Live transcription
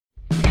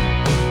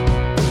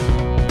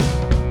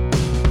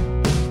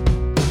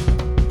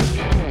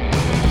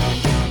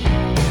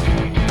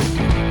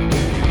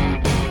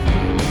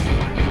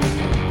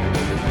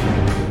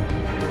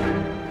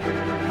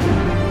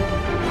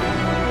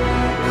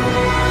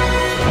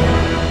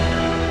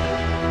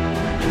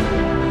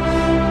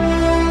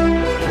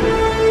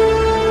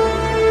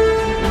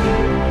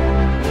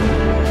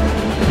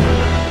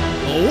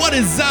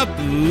is up,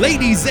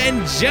 ladies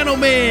and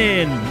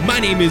gentlemen? My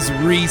name is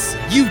Reese.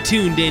 You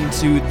tuned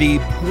into the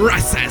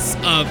Process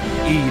of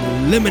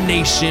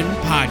Elimination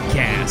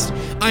podcast.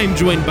 I'm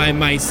joined by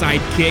my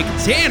sidekick,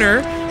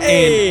 Tanner.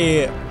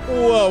 Hey!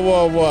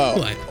 Whoa.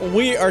 What?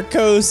 We are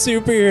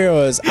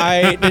co-superheroes.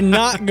 I did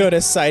not go to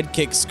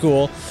sidekick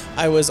school.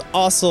 I was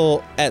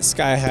also at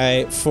Sky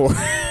High for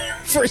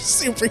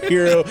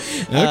superhero.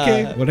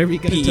 Okay, whatever you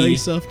gotta PE. tell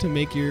yourself to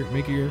make your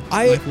life a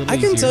little I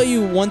can easier. tell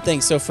you one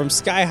thing. So from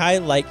Sky High,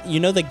 like, you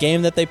know the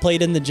game that they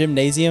played in the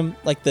gymnasium?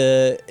 Like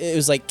it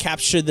was like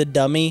Capture the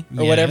Dummy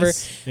or whatever.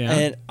 Yeah.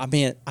 And I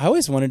mean, I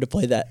always wanted to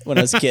play that when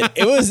I was a kid.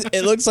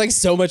 It looks like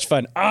so much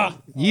fun.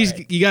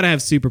 You gotta have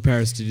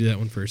superpowers to do that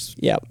one first.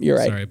 Yeah, you're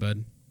right. Sorry,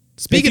 bud.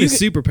 Speaking you of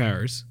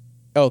superpowers.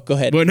 Oh, go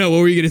ahead. Well, no, what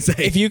were you gonna say?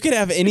 If you could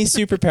have any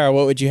superpower,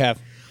 what would you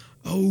have?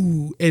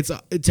 Oh, it's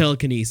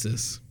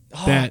telekinesis.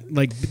 That,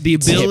 like, the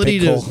ability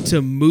Typical.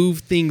 to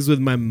move things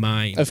with my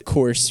mind. Of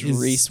course,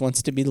 Reese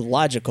wants to be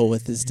logical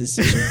with his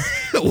decision.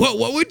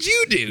 What would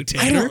you do,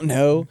 Tanner? I don't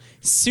know.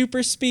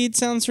 Super speed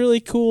sounds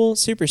really cool.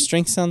 Super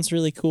strength sounds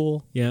really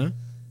cool. Yeah.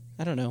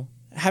 I don't know.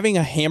 Having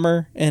a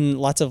hammer and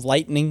lots of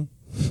lightning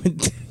would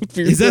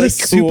be Is that really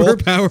a cool.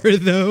 superpower,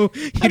 though?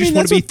 You I mean,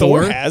 want that's to be what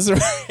Thor Thor? has,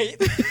 right?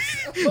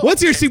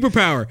 What's your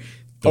superpower?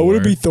 I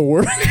want to be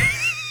Thor.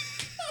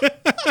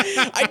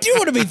 I do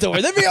want to be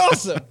Thor. That'd be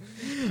awesome.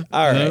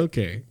 All right.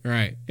 Okay. All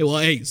right. Well,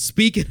 hey,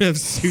 speaking of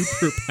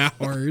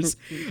superpowers,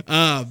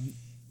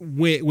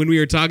 when we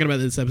were talking about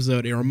this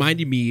episode, it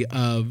reminded me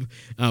of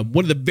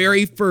one of the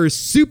very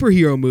first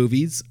superhero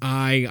movies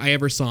I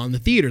ever saw in the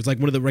theaters, like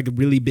one of the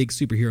really big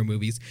superhero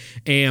movies.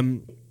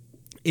 And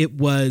it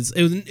was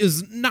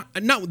not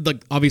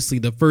like obviously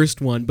the first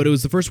one, but it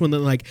was the first one that,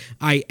 like,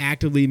 I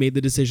actively made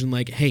the decision,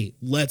 like, hey,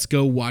 let's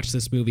go watch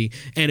this movie.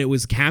 And it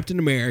was Captain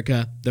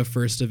America: The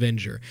First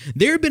Avenger.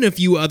 There have been a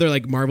few other,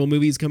 like, Marvel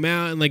movies come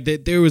out, and, like,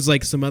 there was,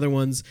 like, some other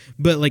ones,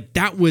 but, like,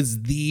 that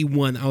was the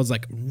one I was,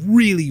 like,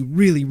 really,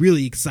 really,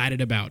 really excited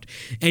about.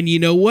 And you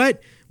know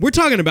what? We're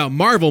talking about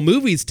Marvel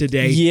movies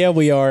today. Yeah,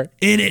 we are.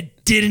 And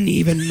it didn't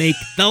even make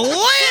the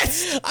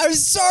list. I'm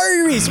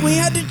sorry, Reese. We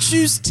had to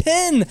choose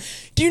 10.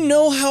 Do you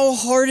know how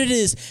hard it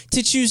is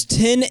to choose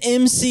 10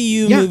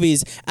 MCU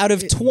movies out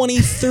of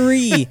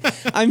 23?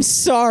 I'm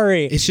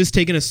sorry. It's just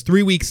taken us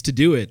 3 weeks to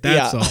do it.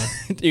 That's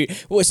all. Dude,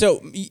 well,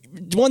 so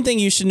one thing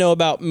you should know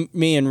about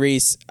me and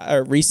Reese,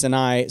 Reese and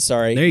I,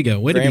 sorry. There you go.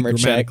 Way to be grammar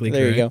check. grammatically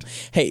There you go.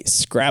 correct. Hey,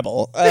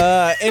 Scrabble.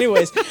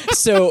 Anyways,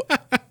 so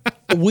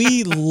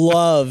we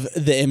love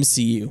the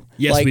MCU.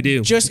 Yes, Like, we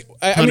do.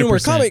 I mean, we're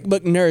 100%. comic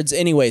book nerds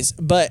anyways,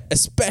 but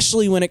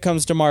especially when it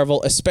comes to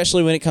Marvel,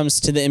 especially when it comes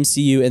to the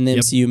MCU and the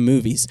MCU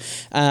movies.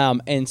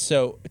 And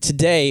so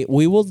today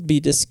we will be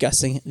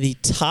discussing the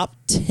top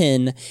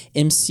 10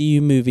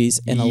 MCU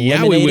movies and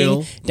Yeah, we eliminating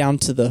will. down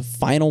to the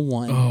final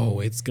one. Oh,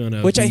 it's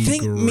gonna Which be I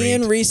think great. me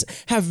and Reese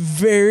have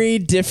very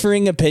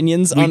differing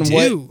opinions on do.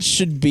 what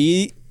should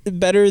be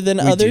better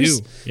than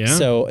others. do, yeah.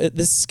 So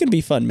this is going to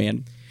be fun,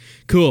 man.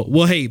 Cool.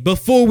 Well, hey,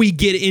 before we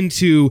get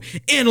into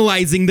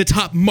analyzing the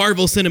top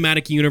Marvel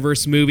Cinematic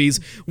Universe movies,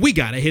 we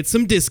gotta hit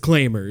some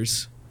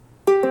disclaimers.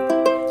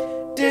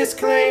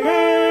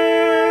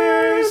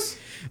 Disclaimers!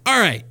 All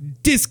right,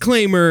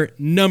 disclaimer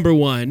number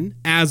one.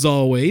 As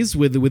always,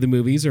 with the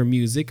movies or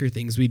music or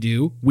things we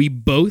do, we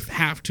both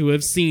have to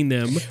have seen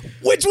them.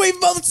 Which we've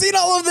both seen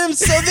all of them,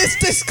 so this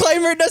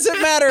disclaimer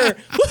doesn't matter.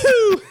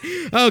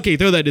 Woohoo! Okay,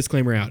 throw that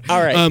disclaimer out.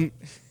 All right.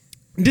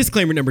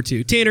 Disclaimer number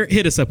two. Tanner,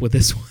 hit us up with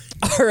this one.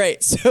 All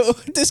right, so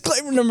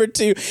disclaimer number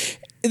 2.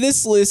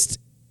 This list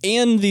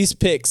and these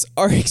picks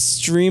are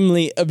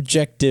extremely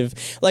objective.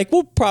 Like,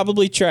 we'll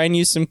probably try and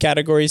use some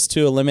categories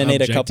to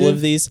eliminate a couple of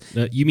these.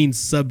 You mean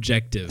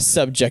subjective.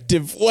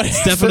 Subjective, whatever.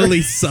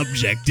 Definitely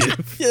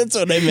subjective. That's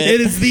what I meant.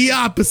 It is the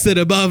opposite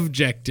of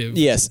objective.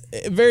 Yes,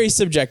 very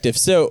subjective.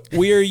 So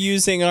we are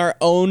using our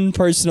own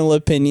personal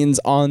opinions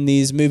on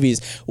these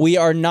movies. We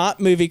are not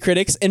movie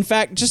critics. In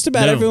fact, just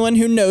about No. everyone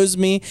who knows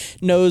me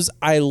knows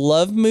I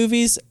love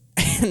movies,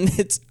 and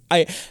it's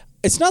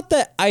not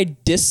that I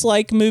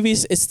dislike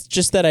movies. It's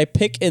just that I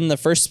pick in the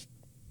first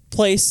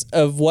place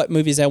of what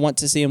movies I want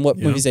to see and what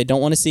movies I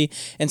don't want to see.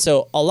 And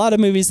so a lot of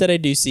movies that I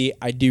do see,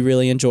 I do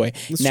really enjoy.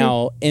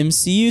 Now,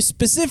 MCU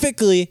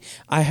specifically,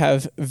 I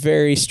have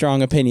very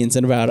strong opinions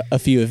about a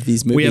few of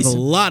these movies. We have a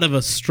lot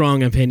of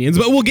strong opinions,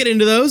 but we'll get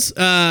into those.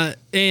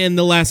 And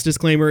the last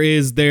disclaimer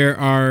is there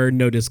are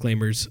no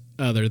disclaimers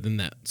other than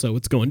that. So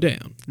it's going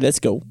down. Let's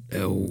go.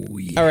 Oh,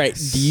 yes. All right.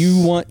 Do you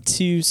want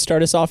to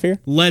start us off here?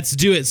 Let's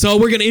do it. So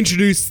we're going to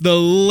introduce the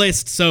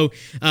list. So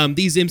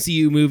these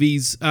MCU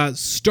movies,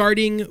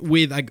 starting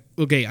with,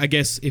 I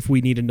guess if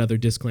we need another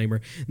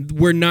disclaimer,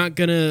 we're not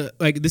going to,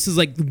 like, this is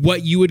like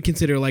what you would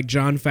consider like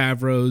Jon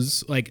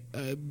Favreau's, like,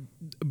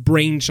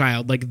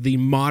 brainchild, like the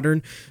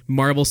modern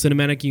Marvel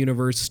Cinematic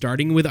Universe,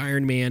 starting with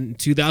Iron Man in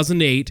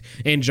 2008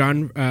 and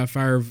Jon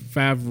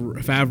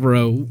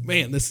Favreau.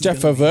 Man, this is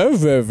Jeff gonna be-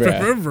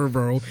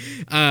 Favreau.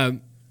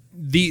 Favreau.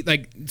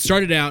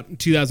 started out in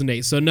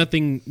 2008, so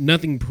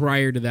nothing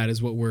prior to that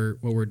is what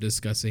we're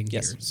discussing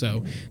Yes. here.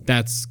 So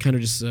that's kind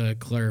of just a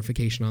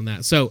clarification on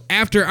that. So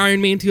after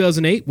Iron Man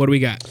 2008, what do we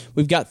got?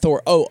 We've got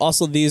Thor. Oh,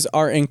 also these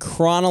are in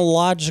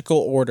chronological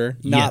order,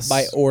 not Yes.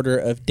 by order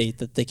of date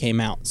that they came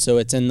out. So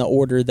it's in the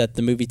order that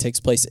the movie takes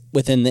place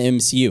within the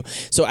MCU.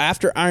 So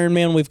after Iron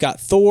Man, we've got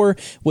Thor,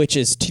 which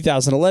is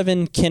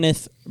 2011,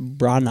 Kenneth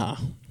Branagh.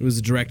 It was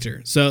the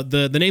director. So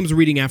the names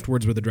reading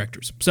afterwards were the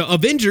directors. So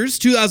Avengers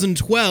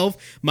 2012,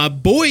 my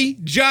boy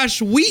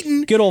Josh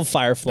Whedon. Good old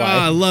Firefly.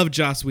 I love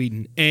Joss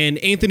Whedon. And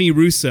Anthony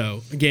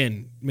Russo.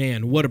 Again,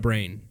 man, what a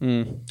brain.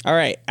 All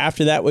right.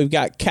 After that, we've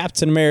got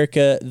Captain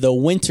America, The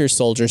Winter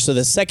Soldier. So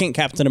the second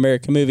Captain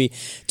America movie,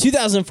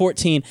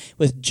 2014,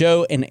 with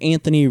Joe and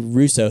Anthony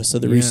Russo. So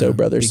the Russo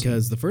brothers.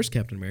 Because the first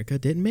Captain America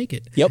didn't make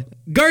it. Yep.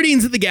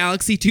 Guardians of the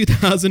Galaxy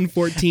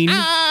 2014.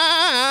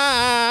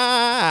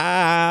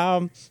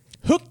 I'm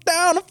hooked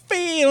on a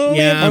feeling.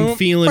 Yeah, I'm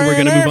feeling we're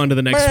going to move on to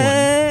the next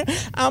one.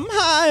 I'm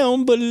high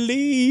on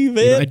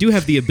believing. I do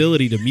have the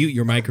ability to mute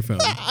your microphone.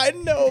 I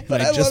know,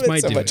 but I I just love it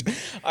might so do much. it.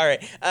 All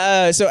right.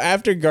 So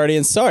after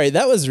Guardians, sorry,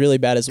 that was really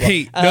bad as well.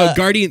 Hey, no,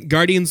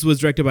 Guardians was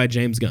directed by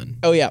James Gunn.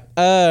 Oh, yeah.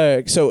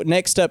 So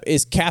next up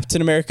is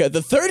Captain America,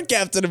 the third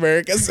Captain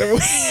America. So we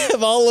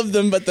have all of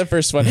them but the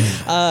first one.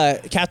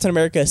 Captain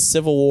America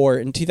Civil War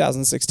in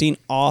 2016.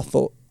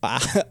 Also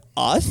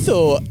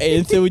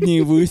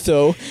Anthony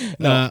Russo.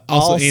 No,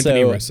 also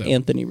Anthony Russo.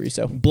 Anthony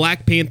Russo.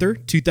 Black Panther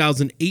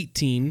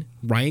 2018,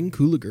 Ryan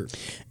Coogler.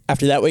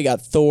 After that, we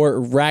got Thor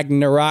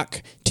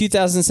Ragnarok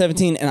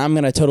 2017. And I'm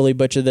going to totally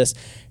butcher this.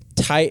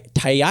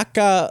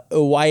 Taika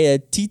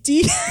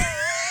Waititi.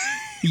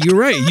 You're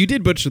right. You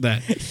did butcher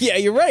that. Yeah,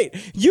 you're right.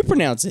 You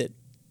pronounce it.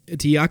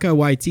 Taika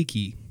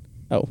Waititi.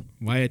 Oh.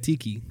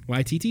 Waititi.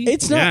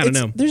 It's not. Yeah, I don't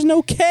know. There's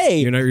no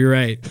K. You're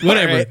right.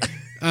 Whatever.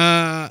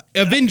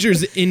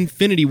 Avengers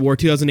Infinity War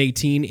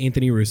 2018,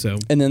 Anthony Russo.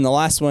 And then the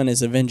last one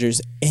is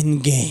Avengers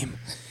Endgame.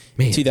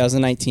 Man.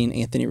 2019,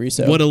 Anthony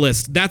Russo. What a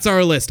list. That's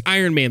our list.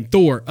 Iron Man,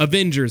 Thor,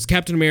 Avengers,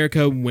 Captain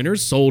America, Winter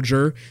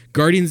Soldier,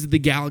 Guardians of the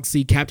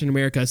Galaxy, Captain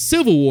America,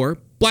 Civil War,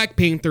 Black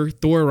Panther,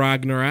 Thor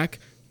Ragnarok,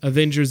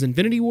 Avengers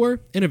Infinity War,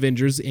 and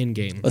Avengers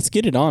Endgame. Let's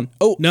get it on.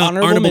 Oh, No,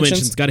 honorable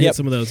mentions. Got to hit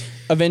some of those.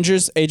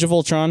 Avengers Age of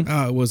Ultron.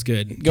 Oh, it was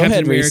good. Go Captain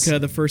ahead, America, Reese.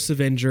 the first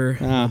Avenger.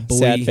 Boy.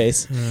 Sad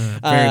face.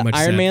 Very much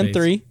Iron sad Man face.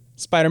 3,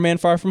 Spider-Man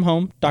Far From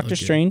Home, Doctor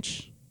Okay.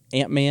 Strange,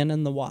 Ant-Man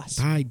and the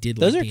Wasp. I did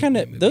Those like are the kind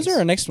Ant-Man of those are movies.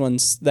 our next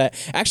ones that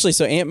actually.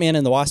 So Ant-Man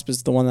and the Wasp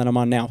is the one that I'm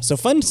on now. So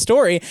fun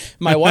story.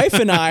 My wife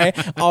and I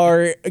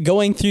are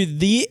going through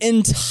the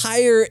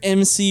entire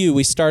MCU.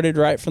 We started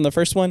right from the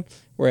first one.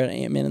 We're at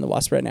Ant-Man and the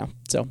Wasp right now.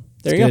 So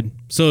there you go. Good.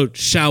 So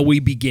shall we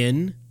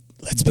begin?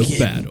 Let's the begin.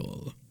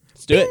 battle.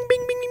 Let's do it. Bing,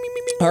 bing, bing, bing,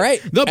 bing, bing. All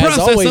right. The As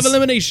process always, of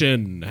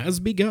elimination has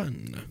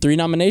begun. 3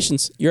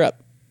 nominations. You're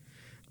up.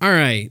 All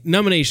right.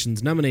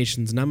 Nominations.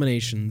 Nominations.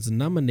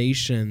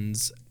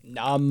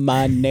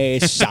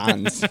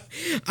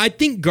 I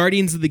think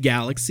Guardians of the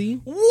Galaxy.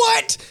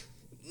 What?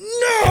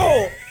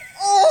 No.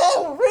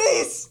 Oh,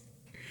 Reese.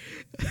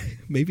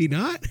 Maybe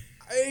not.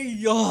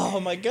 Oh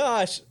my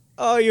gosh.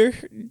 Oh, you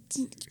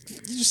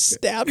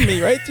stabbed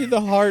me right through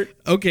the heart.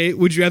 Okay.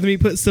 Would you rather me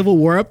put Civil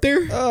War up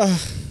there?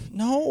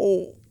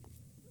 No.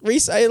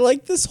 Reese, I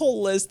like this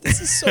whole list.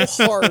 This is so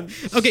hard.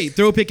 Okay.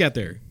 Throw a pick out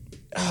there.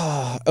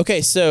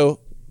 Okay, so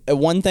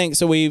one thing,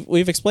 so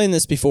we've explained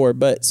this before,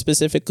 but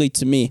specifically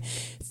to me,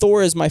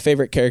 Thor is my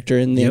favorite character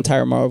in the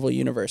entire Marvel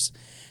universe.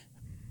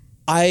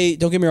 Don't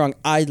get me wrong,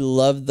 I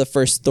love the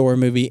first Thor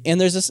movie, and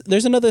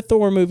there's another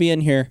Thor movie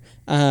in here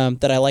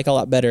that I like a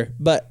lot better.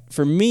 But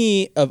for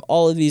me, of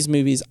all of these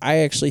movies,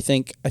 I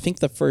think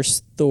the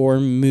first Thor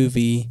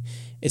movie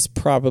is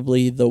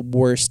probably the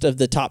worst of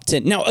the top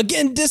 10. Now,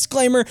 again,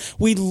 disclaimer,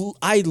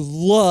 I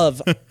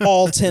love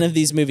all 10 of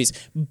these movies,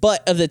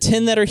 but of the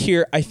 10 that are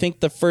here, I think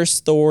the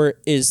first Thor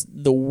is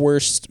the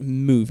worst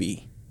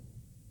movie.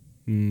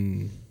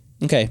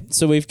 Okay,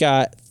 so we've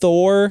got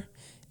Thor,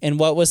 and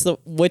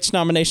which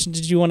nomination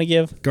did you want to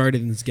give?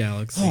 Guardians of the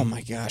Galaxy. Oh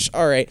my gosh.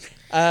 All right.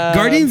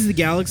 Guardians of the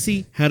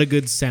Galaxy had a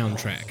good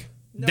soundtrack.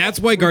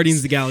 That's why Guardians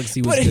of the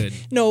Galaxy was good.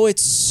 No,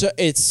 it's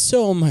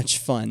so much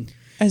fun.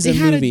 As They a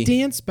had movie. a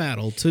dance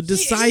battle to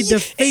decide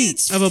the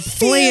fate of a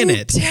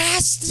planet.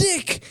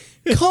 Fantastic!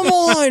 Come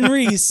on,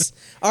 Reese.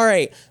 All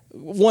right,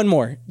 one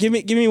more. Give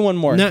me one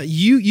more. Now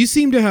you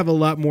seem to have a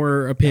lot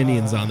more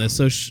opinions on this,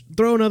 so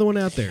throw another one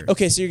out there.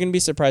 Okay, so you're gonna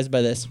be surprised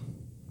by this.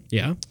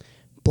 Yeah.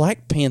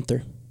 Black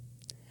Panther.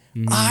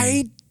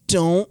 I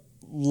don't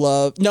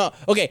love. No,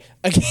 okay.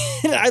 Again,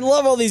 I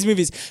love all these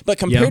movies, but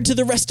compared to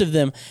the rest of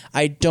them,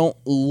 I don't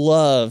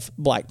love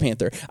Black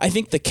Panther. I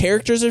think the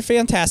characters are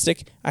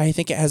fantastic. I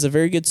think it has a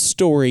very good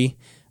story.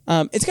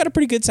 It's got a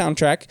pretty good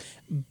soundtrack,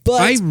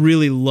 but I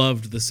really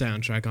loved the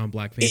soundtrack on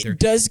Black Panther. it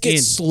does get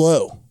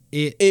slow.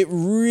 it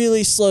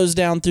really slows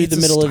down through the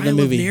middle of the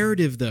movie. It's a style of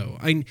narrative, though.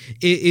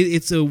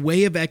 It's a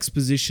way of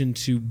exposition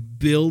to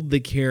build the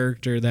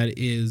character that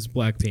is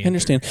Black Panther. I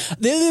understand.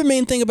 The other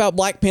main thing about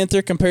Black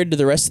Panther compared to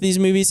the rest of these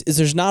movies is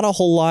there's not a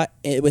whole lot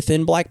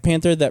within Black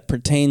Panther that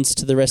pertains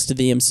to the rest of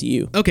the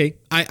MCU. Okay,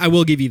 I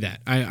will give you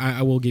that.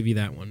 I will give you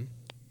that one.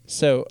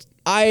 So,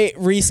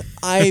 Reese,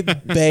 I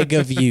beg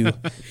of you,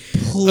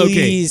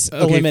 please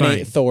eliminate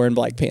fine. Thor and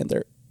Black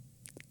Panther.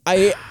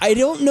 I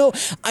don't know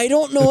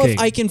Okay. if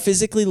I can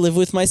physically live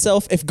with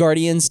myself if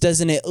Guardians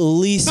doesn't at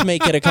least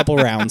make it a couple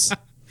rounds.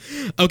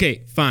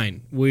 Okay,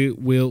 fine. We'll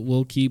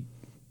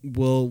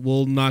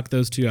knock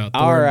those two out.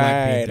 Thor All and Black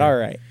right, Panther. all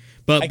right.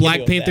 But I can deal Black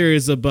with Panther that.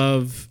 is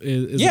above.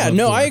 Is Yeah, above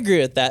no, Thor. I agree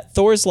with that.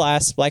 Thor's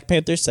last, Black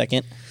Panther's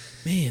second.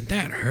 Man,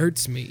 that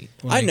hurts me.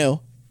 I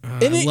know.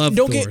 I love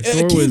don't Thor. get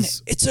Thor again,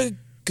 was it's a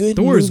good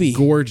Thor's movie.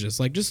 gorgeous.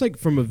 Just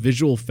from a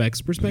visual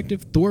effects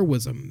perspective, Thor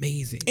was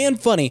amazing. And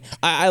funny.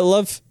 I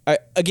love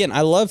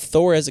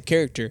Thor as a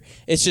character.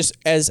 It's just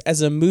as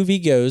a movie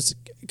goes,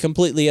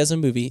 completely as a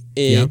movie,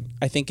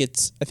 I think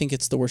it's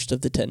the worst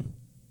of the 10.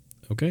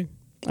 Okay.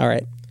 All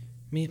right.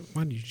 Man,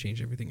 why did you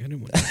change everything? I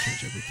didn't want to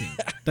change everything.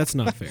 That's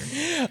not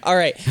fair. All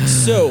right.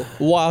 So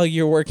while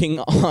you're working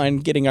on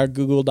getting our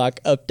Google Doc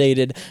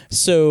updated,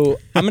 so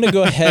I'm going to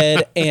go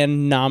ahead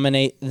and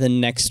nominate the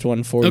next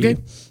one for Okay.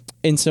 you.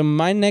 And so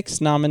my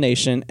next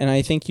nomination, and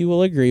I think you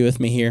will agree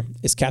with me here,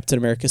 is Captain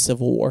America: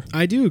 Civil War.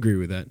 I do agree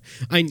with that.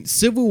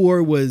 Civil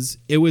War was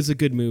a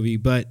good movie,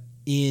 but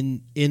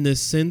in the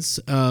sense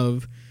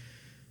of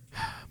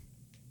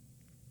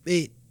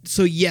it.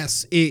 So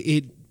yes,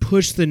 it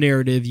pushed the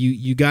narrative.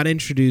 You got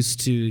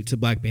introduced to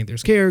Black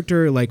Panther's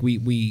character. Like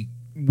we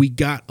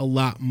got a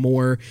lot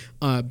more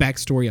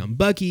backstory on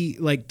Bucky.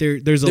 Like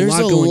there's a lot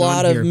going on here. There's a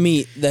lot of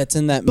meat that's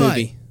in that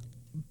movie.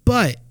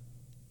 But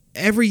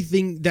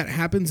everything that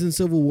happens in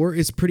Civil War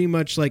is pretty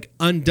much like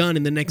undone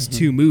in the next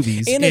two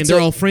movies, and they're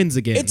all friends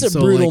again. It's a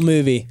So, brutal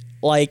movie.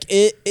 Like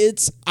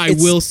it's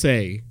will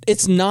say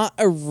it's not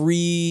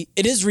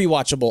it is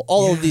rewatchable.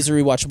 All of these are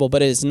rewatchable,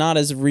 but it is not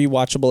as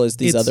rewatchable as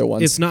these other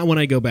ones. It's not one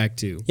I go back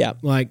to. Yeah.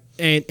 Like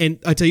and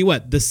I tell you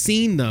what, the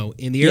scene though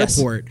in the Yes.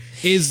 airport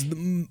is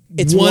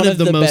It's one of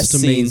the most best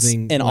scenes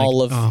amazing in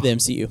all of the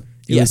MCU.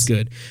 It was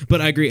good, but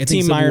I agree. I think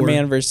Team Civil Iron War,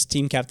 Man versus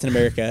Team Captain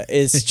America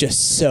is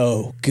just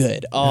so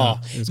good. Oh,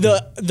 it was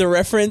the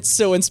reference.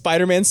 So when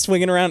Spider-Man's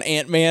swinging around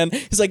Ant-Man,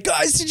 he's like,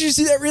 "Guys, did you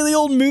see that really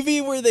old movie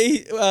where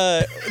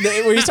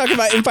where he's talking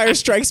about Empire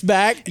Strikes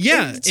Back?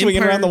 Yeah, and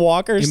swinging around the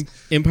walkers."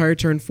 Empire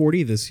turned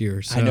 40 this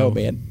year. So. I know,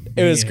 man.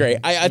 It was great.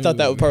 I thought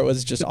that part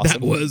was just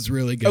awesome. That was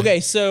really good.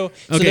 Okay, so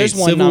Okay, there's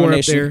one Civil War up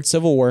nomination. there.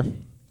 Civil War.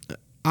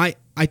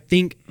 I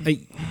think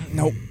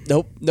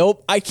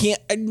Nope. I can't.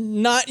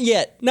 Not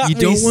yet. Not you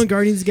Reese. don't want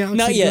Guardians of the Galaxy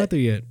Not to yet. go out there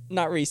yet.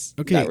 Not Reese.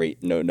 Okay. Not Reese.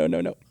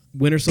 No.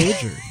 Winter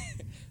Soldier.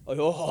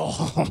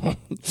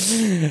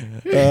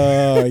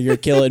 Oh, you're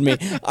killing me.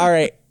 All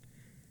right.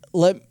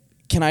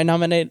 Can I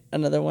nominate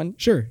another one?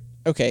 Sure.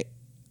 Okay.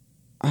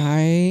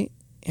 I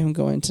am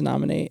going to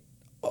nominate.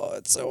 Oh,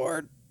 it's so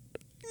hard.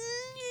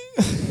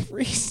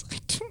 Reese, I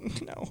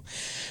don't know.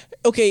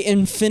 Okay,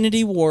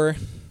 Infinity War.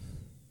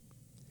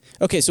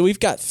 Okay, so we've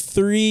got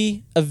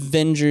 3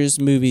 Avengers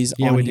movies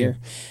Yeah, on we do. here.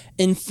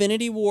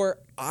 Infinity War,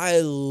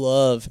 I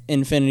love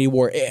Infinity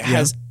War. It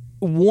has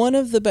one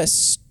of the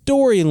best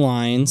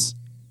storylines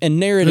and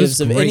narratives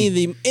That's of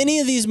great. any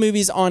of these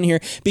movies on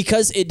here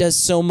because it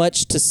does so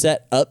much to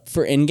set up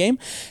for Endgame.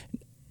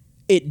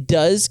 It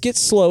does get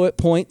slow at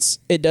points.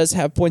 It does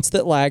have points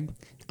that lag.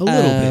 A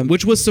little bit,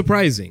 which was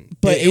surprising.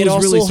 But it was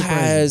also really surprising.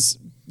 has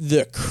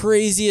the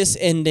craziest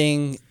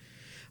ending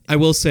I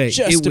will say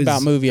just it was,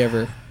 about movie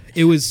ever.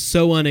 It was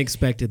so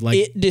unexpected. Like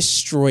It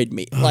destroyed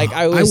me. Like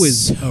I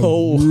was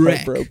so a wreck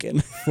heartbroken.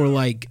 for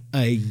like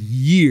a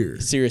year.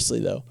 Seriously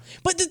though.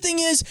 But the thing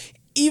is,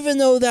 even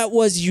though that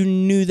was, you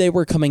knew they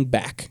were coming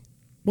back.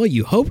 Well,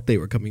 you hoped they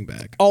were coming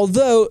back.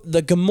 Although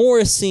the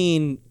Gamora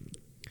scene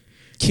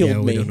killed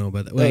me. We don't know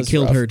about that. Well, it was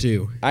killed rough. her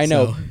too. I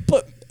know, so.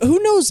 but who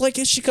knows? Like,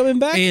 is she coming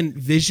back? And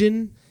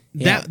Vision.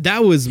 Yeah.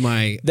 That was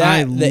my.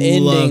 I the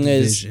loved ending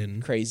is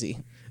Vision. crazy.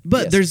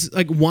 But Yes. there's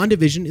like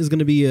WandaVision is going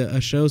to be a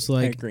show, so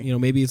like agree.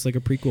 maybe it's like a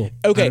prequel.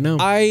 Okay, I don't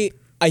know. I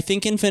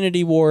think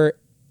Infinity War.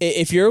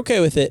 If you're okay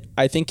with it,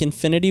 I think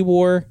Infinity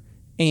War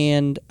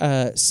and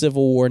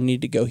Civil War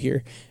need to go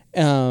here.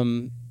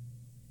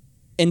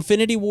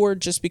 Infinity War,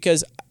 just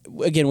because,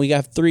 again, we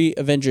got 3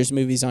 Avengers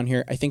movies on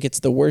here. I think it's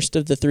the worst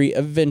of the 3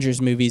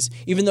 Avengers movies,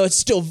 even though it's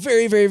still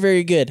very, very,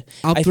 very good.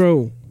 I'll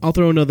throw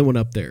another one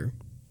up there.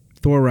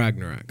 Thor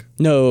Ragnarok.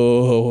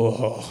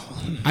 No,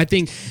 I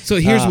think so.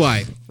 Here's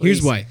why. Here's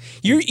please. why.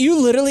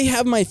 you literally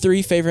have my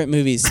 3 favorite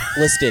movies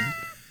listed.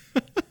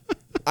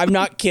 I'm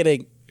not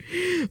kidding.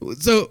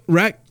 So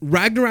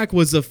Ragnarok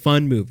was a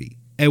fun movie.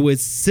 It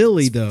was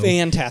silly though,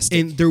 Fantastic.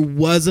 and there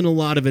wasn't a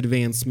lot of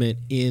advancement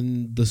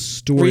in the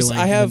Reese, storyline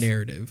and the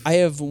narrative. I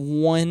have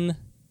one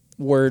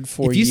word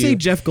for If you say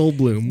Jeff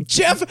Goldblum,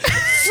 Jeff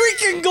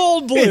freaking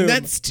Goldblum.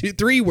 that's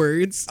 3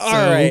 words. All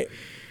right.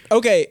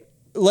 Okay,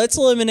 let's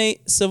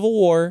eliminate Civil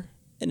War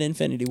and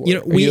Infinity War. You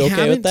know, Are we you okay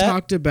haven't with that?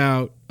 talked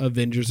about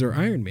Avengers or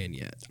Iron Man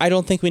yet. I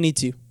don't think we need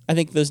to. I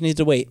think those need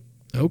to wait.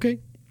 Okay.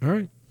 All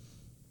right.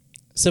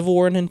 Civil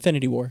War and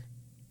Infinity War.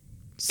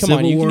 Come Civil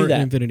on, you can War do that.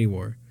 and Infinity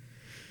War.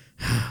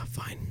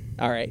 Fine.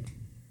 All right.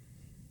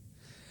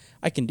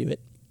 I can do it.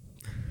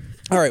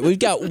 All right, we've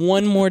got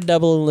one more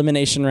double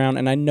elimination round,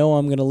 and I know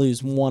I'm going to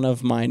lose one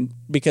of mine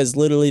because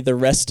literally the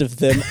rest of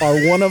them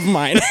are one of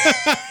mine.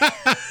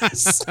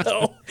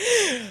 So,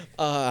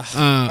 all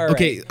right.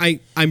 Okay,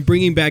 I'm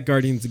bringing back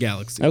Guardians of the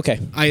Galaxy. Okay.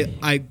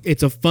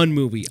 It's a fun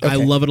movie. I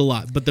Okay. love it a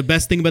lot. But the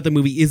best thing about the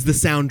movie is the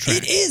soundtrack.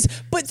 It is,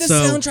 but the So-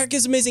 soundtrack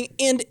is amazing,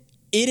 and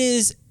it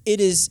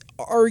is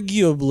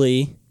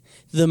arguably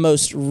the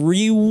most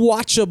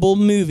rewatchable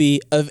movie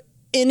of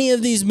any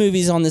of these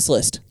movies on this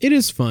list. It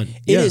is fun.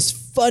 It is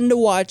fun to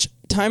watch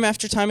time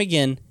after time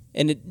again,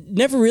 and it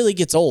never really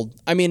gets old.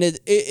 I mean, it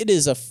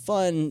is a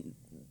fun.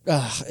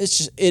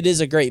 It is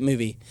a great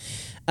movie.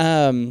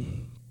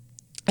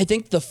 I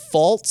think the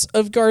faults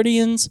of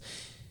Guardians.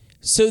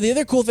 So the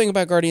other cool thing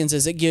about Guardians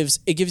is it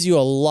gives you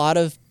a lot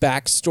of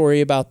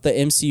backstory about the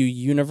MCU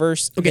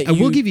universe. Okay, that I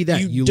will give you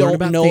that. You learn don't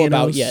about know Thanos,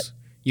 about yet.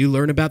 You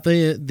learn about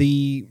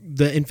the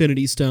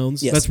Infinity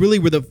Stones. Yes. That's really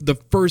where the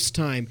first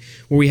time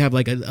where we have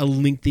like a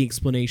lengthy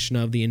explanation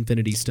of the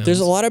Infinity Stones. There's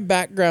a lot of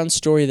background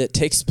story that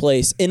takes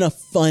place in a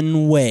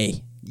fun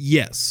way,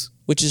 Yes.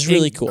 which is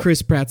really And cool.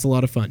 Chris Pratt's a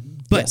lot of fun.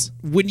 But Yes.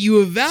 when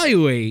you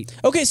evaluate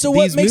Okay, so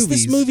what these makes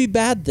this movies- movie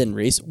bad then,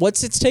 Reese?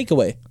 What's its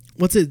takeaway?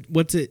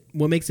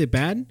 what makes it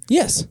bad?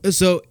 Yes.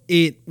 So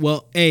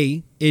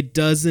it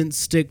doesn't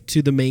stick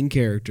to the main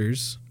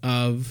characters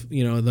of,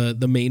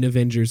 the main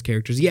Avengers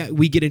characters. Yeah,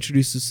 we get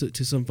introduced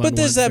to some fun But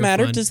does ones. that They're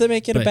matter? fun. Does that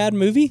make it a But bad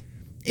movie?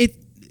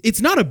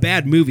 It's not a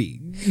bad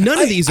movie. None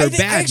of these are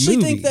bad I actually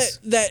movies.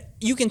 think that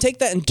you can take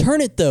that and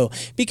turn it, though,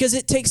 because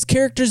it takes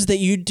characters that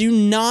you do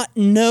not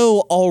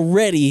know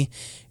already.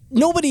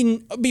 Nobody,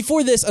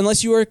 before this,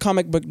 unless you were a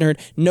comic book nerd,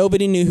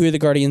 nobody knew who the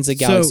Guardians of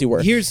the Galaxy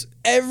were.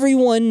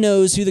 Everyone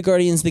knows who the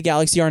Guardians of the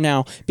Galaxy are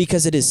now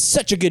because it is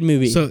such a good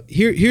movie. So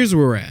here's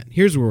where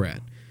we're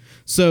at.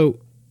 So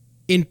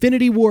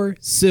Infinity War,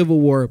 Civil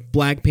War,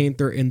 Black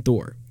Panther, and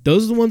Thor.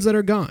 Those are the ones that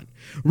are gone.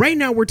 Right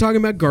now, we're talking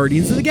about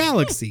Guardians of the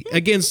Galaxy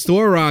against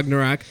Thor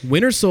Ragnarok,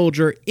 Winter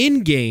Soldier,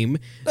 Endgame,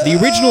 the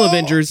original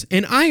Avengers,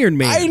 and Iron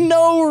Man. I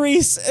know,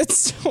 Reese. It's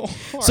so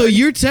hard. So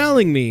you're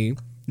telling me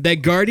that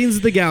Guardians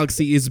of the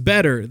Galaxy is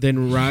better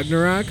than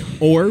Ragnarok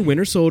or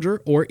Winter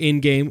Soldier or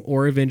Endgame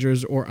or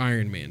Avengers or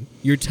Iron Man.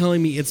 You're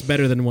telling me it's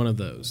better than one of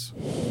those.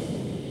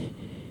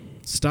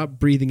 Stop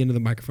breathing into the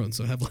microphone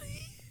so heavily.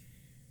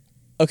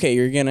 Okay,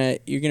 you're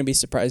gonna be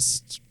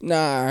surprised.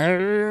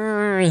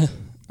 Nah.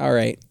 All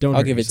right. Don't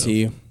I'll hurt give it yourself. to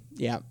you.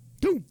 Yeah.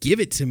 Don't give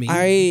it to me.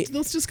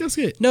 Let's discuss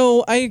it.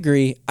 No, I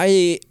agree.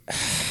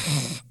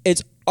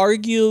 It's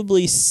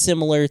arguably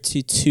similar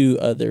to two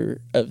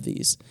other of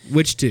these.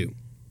 Which two?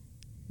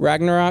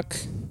 Ragnarok,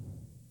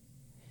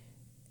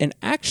 and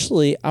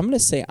actually, I'm going to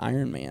say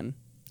Iron Man.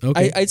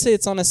 Okay. I'd say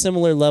it's on a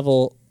similar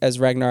level as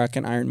Ragnarok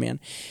and Iron Man.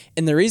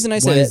 And the reason I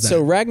say Why that, is that?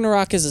 so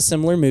Ragnarok is a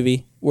similar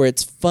movie where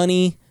it's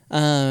funny,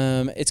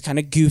 it's kind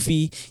of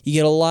goofy. You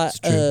get a lot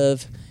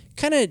of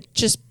kind of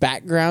just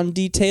background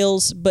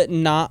details, but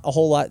not a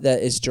whole lot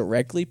that is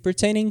directly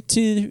pertaining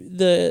to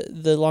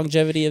the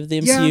longevity of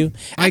the MCU. Yeah,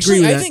 I Actually,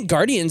 agree with I that. think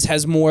Guardians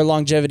has more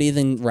longevity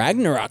than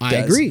Ragnarok does. I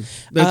agree.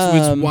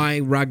 That's why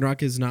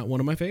Ragnarok is not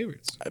one of my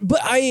favorites. But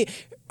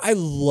I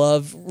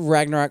love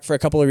Ragnarok for a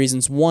couple of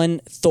reasons.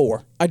 One,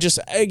 Thor. I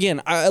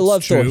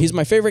love Thor. True. He's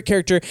my favorite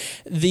character.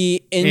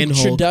 The And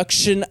Hulk.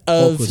 introduction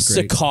Hulk of was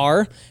great.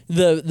 Sakaar,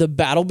 the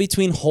battle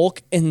between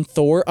Hulk and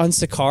Thor on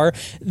Sakaar,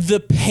 the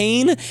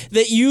pain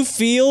that you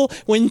feel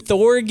when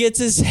Thor gets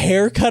his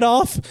hair cut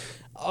off.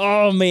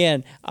 Oh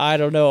man, I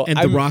don't know. And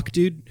the Rock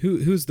dude?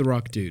 Who's the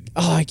Rock dude?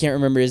 Oh, I can't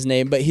remember his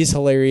name, but he's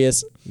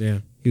hilarious. Yeah,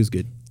 he was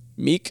good.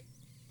 Meek,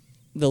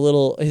 his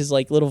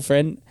little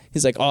friend.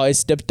 He's like, oh, I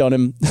stepped on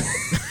him.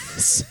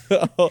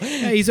 So,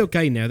 Hey, he's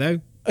okay now though.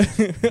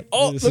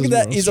 oh, This look is at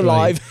that. He's Australian.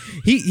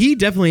 alive. He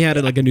definitely had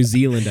a New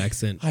Zealand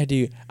accent. I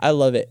do. I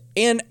love it.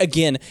 And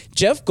again,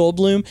 Jeff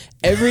Goldblum,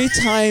 every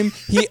time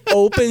he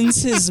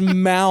opens his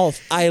mouth,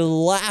 I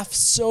laugh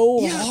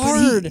so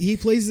hard. But he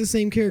plays the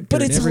same character.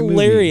 But in it's every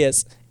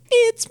hilarious.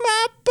 It's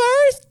my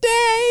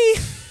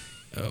birthday.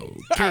 Movie. All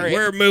Okay, right.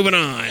 we're moving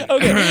on.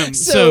 Okay,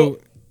 so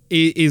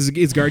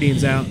is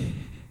Guardians out?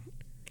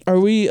 Are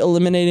we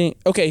eliminating?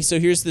 Okay, so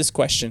here's this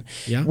question.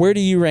 Yeah. Where do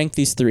you rank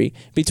these three?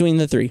 Between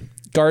the three.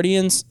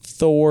 Guardians,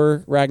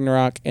 Thor,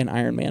 Ragnarok, and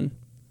Iron Man.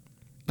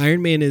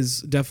 Iron Man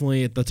is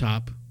definitely at the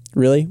top.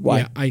 Really?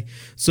 Why? Yeah,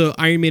 so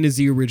Iron Man is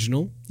the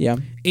original, Yeah.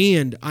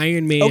 and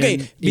Iron Man.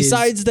 Okay,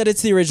 besides that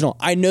it's the original.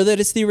 I know that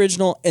it's the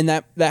original and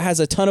that has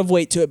a ton of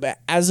weight to it, but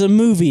as a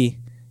movie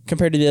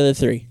compared to the other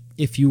three.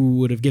 If you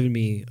would have given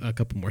me a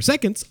couple more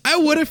seconds, I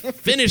would have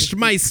finished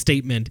my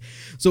statement.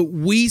 So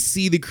we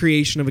see the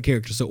creation of a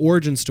character. So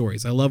origin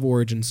stories. I love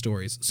origin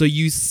stories. So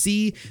you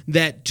see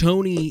that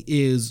Tony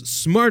is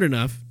smart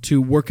enough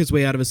to work his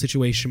way out of a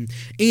situation,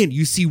 and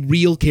you see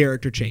real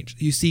character change.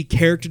 You see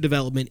character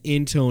development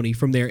in Tony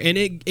from there, and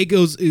it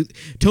goes.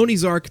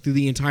 Tony's arc through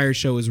the entire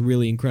show is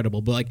really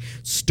incredible. But like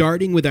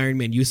starting with Iron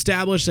Man, you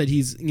establish that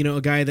he's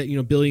a guy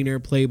that billionaire,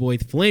 playboy,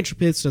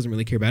 philanthropist, doesn't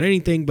really care about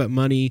anything but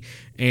money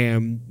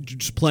and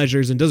just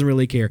pleasures, and doesn't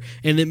really care.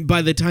 And then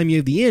by the time you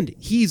have the end,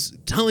 he's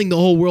telling the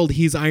whole world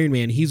he's Iron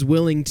Man. He's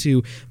willing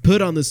to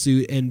put on the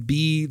suit and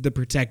be the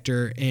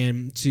protector,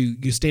 and to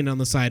stand on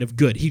the side of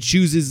good. He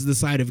chooses the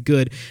side of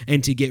good,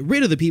 and to get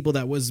rid of the people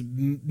that was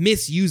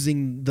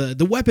misusing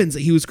the weapons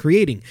that he was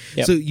creating.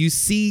 Yep. So you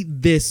see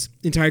this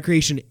entire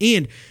creation,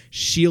 and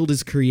S.H.I.E.L.D.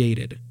 is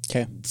created.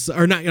 Okay. So,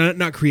 or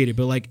not created,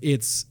 but like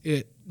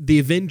the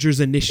Avengers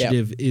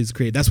Initiative is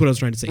created. That's what I was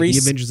trying to say.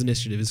 Reese, the Avengers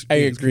Initiative is I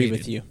agree created.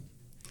 with you.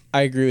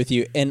 I agree with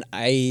you. And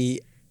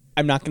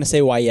I'm not going to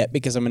say why yet,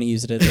 because I'm going to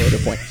use it at a later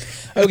point.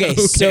 Okay,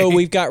 so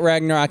we've got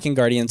Ragnarok and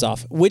Guardians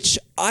off, so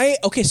I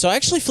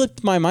actually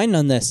flipped my mind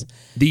on this.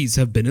 These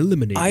have been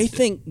eliminated. I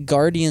think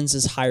Guardians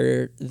is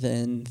higher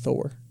than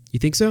Thor. You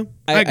think so?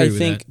 I agree with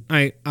think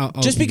that. I'll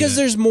just because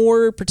there's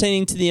more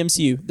pertaining to the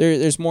MCU.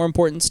 There's more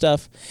important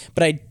stuff,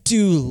 but I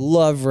do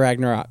love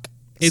Ragnarok.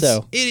 It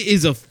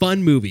is a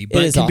fun movie,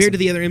 but is compared awesome. to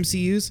the other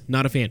MCUs,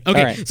 not a fan.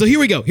 Okay, right. So here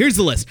we go. Here's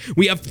the list.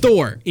 We have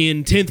Thor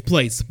in 10th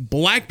place,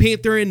 Black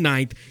Panther in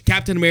 9th,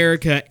 Captain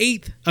America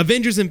 8th,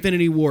 Avengers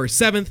Infinity War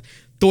 7th,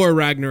 Thor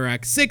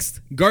Ragnarok 6th,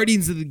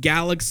 Guardians of the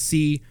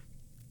Galaxy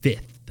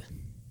 5th.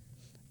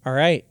 All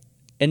right.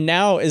 And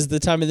now is the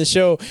time of the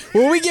show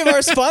where we give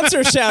our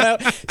sponsor shout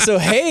out. So,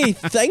 hey,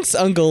 thanks,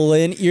 Uncle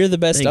Lynn. You're the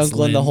best Thanks,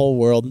 uncle in the Lynn. whole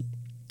world.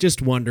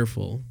 Just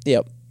wonderful.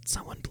 Yep.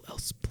 Someone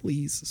else,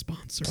 please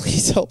sponsor.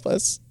 Please help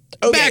us.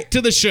 Okay. Back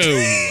to the show.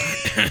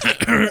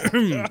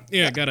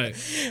 Yeah, gotta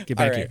get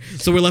back All here. right.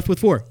 So we're left with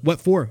 4. What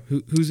 4?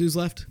 Who's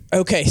left?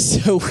 Okay,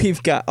 so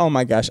we've got, oh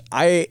my gosh,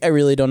 I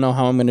really don't know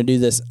how I'm going to do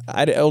this.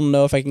 I don't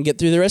know if I can get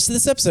through the rest of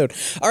this episode.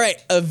 All right,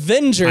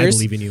 Avengers. I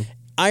believe in you.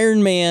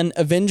 Iron Man,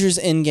 Avengers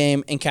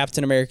Endgame, and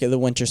Captain America, the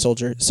Winter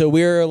Soldier. So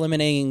we're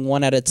eliminating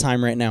one at a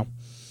time right now.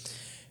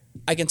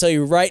 I can tell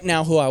you right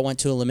now who I want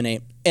to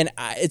eliminate. And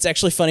it's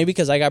actually funny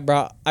because I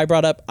brought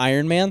up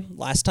Iron Man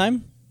last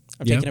time.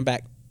 I'm taking it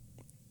back.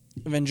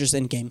 Avengers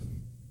Endgame.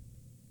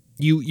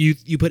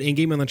 You put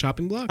Endgame on the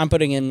chopping block? I'm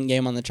putting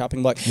Endgame on the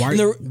chopping block.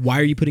 Why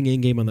are you putting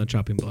Endgame on that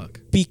chopping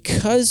block?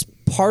 Because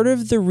part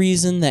of the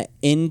reason that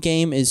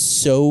Endgame is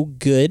so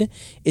good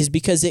is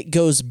because it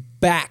goes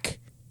back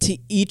to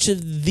each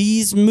of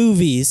these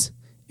movies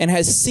and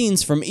has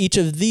scenes from each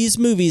of these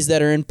movies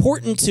that are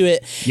important to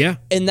it. Yeah.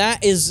 And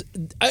that is,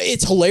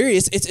 it's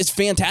hilarious. It's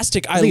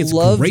fantastic. I think it's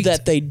love great.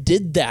 that they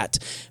did that.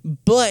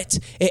 But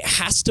it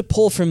has to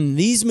pull from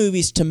these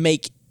movies to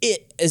make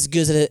it as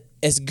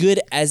good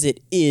as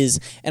it is,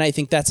 and I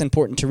think that's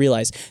important to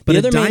realize. But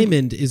a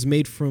diamond is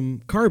made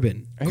from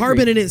carbon.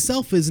 Carbon in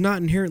itself is not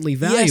inherently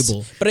valuable.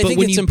 Yes, but I think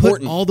when it's you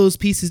important. put all those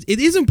pieces, it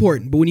is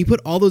important. But when you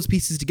put all those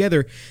pieces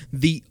together,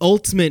 the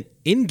ultimate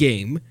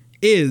Endgame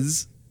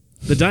is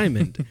the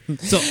diamond.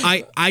 So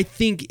I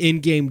think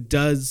Endgame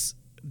does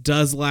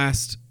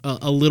last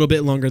a little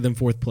bit longer than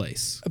 4th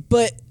place.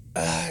 But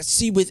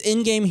see, with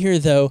Endgame here,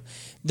 though,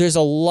 there's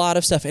a lot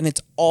of stuff, and it's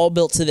all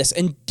built to this.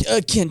 And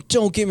again,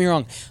 don't get me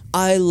wrong,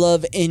 I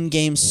love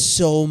Endgame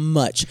so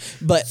much.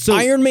 But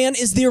Iron Man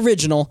is the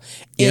original.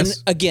 And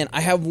Yes. again,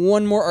 I have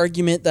one more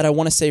argument that I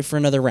want to save for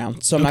another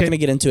round, so I'm not going to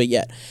get into it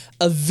yet.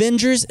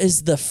 Avengers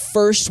is the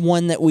first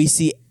one that we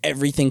see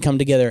everything come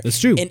together. That's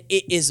true. And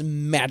it is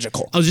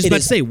magical. I was just It about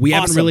to is say, we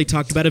haven't awesome. really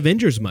talked about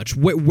Avengers much.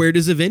 Where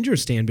does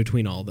Avengers stand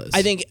between all this?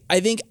 I think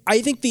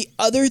the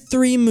other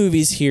 3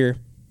 movies here,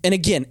 and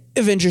again,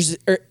 Avengers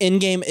or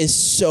Endgame is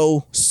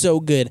so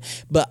good,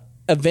 but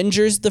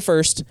Avengers the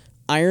first,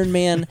 Iron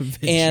Man,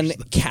 and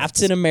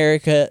Captain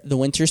America the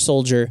Winter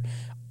Soldier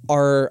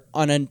are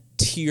on a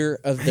tier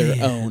of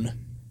their own.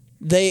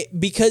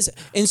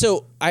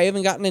 So I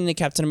haven't gotten into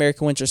Captain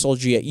America Winter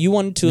Soldier yet. You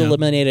wanted to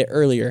eliminate it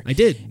earlier. I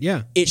did,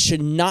 yeah. It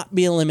should not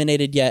be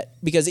eliminated yet,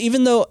 because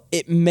even though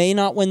it may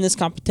not win this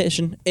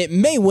competition, it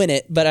may win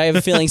it, but I have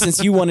a feeling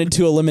since you wanted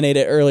to eliminate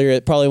it earlier,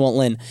 it probably won't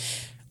win.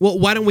 Well,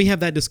 why don't we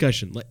have that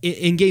discussion? Like,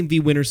 Endgame v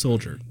Winter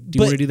Soldier. Do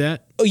you want to do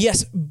that? Oh,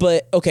 yes,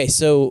 but okay,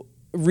 so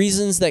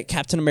reasons that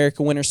Captain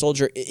America Winter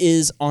Soldier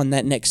is on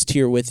that next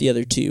tier with the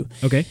other 2.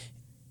 Okay.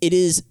 It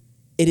is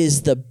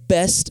the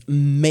best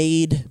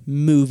made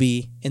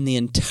movie in the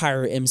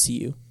entire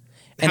MCU.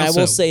 And How I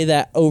will so? say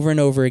that over and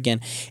over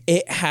again.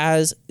 It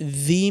has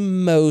the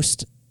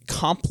most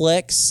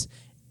complex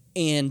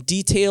and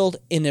detailed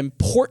and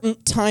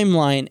important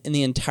timeline in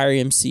the entire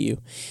MCU,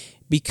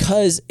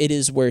 because it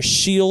is where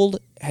S.H.I.E.L.D.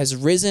 has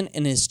risen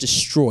and is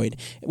destroyed,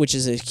 which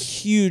is a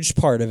huge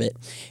part of it.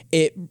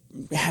 It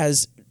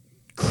has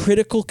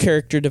critical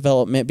character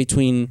development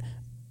between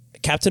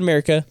Captain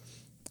America,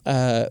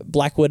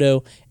 Black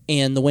Widow,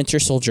 and the Winter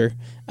Soldier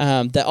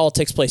that all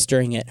takes place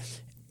during it.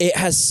 It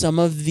has some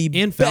of the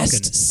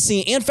best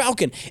scenes, and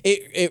Falcon.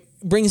 It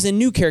brings in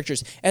new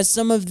characters. It has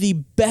some of the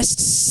best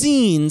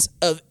scenes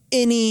of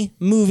any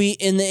movie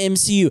in the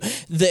MCU.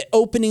 The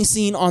opening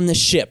scene on the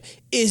ship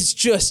is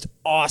just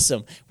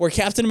awesome, where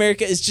Captain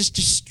America is just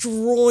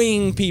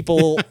destroying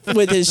people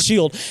with his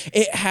shield.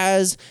 It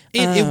has...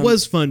 It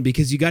was fun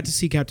because you got to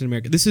see Captain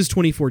America. This is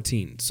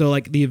 2014. So,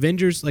 like, the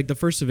Avengers, like, the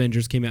first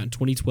Avengers came out in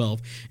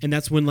 2012. And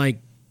that's when,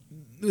 like...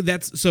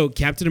 So,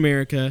 Captain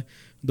America...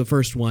 The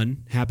first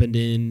one happened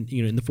in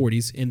the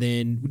 40s, and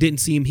then we didn't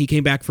see him. He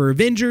came back for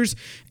Avengers,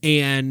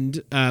 and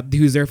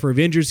he was there for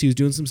Avengers. He was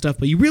doing some stuff,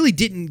 but you really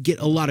didn't get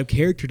a lot of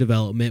character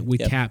development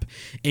with Cap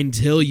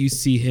until you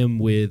see him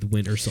with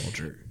Winter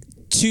Soldier.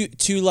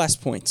 Two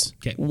last points.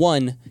 Okay.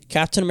 One,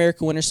 Captain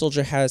America Winter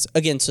Soldier has,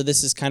 again, so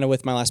this is kind of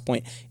with my last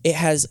point, it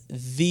has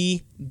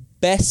the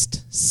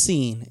best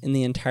scene in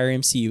the entire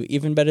MCU,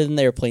 even better than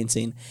the airplane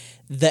scene,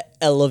 the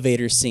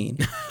elevator scene,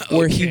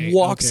 where he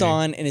walks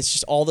on and it's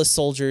just all the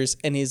soldiers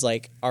and he's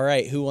like, all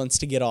right, who wants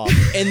to get off?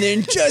 And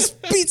then just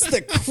beats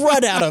the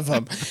crud out of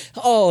him.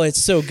 Oh,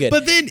 it's so good.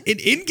 But then in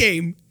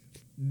Endgame,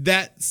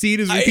 that scene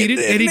is repeated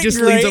and he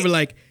just leans over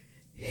like,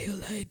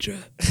 Hail Hydra.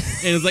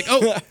 And it's like,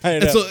 oh.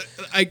 And so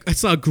I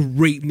saw a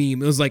great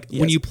meme. It was like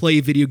when you play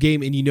a video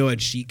game and you know a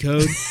cheat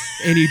code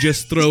and you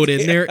just throw it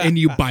in there and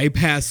you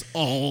bypass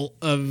all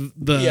of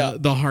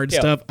the hard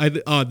stuff.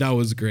 That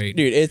was great.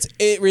 Dude,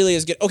 it really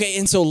is good. Okay,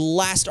 and so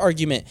last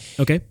argument.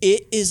 Okay.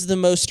 It is the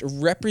most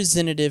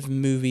representative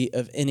movie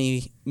of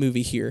any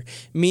movie here,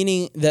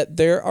 meaning that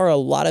there are a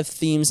lot of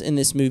themes in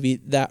this movie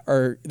that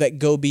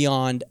go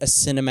beyond a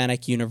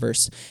cinematic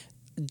universe.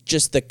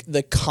 Just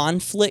the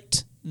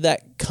conflict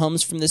that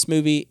comes from this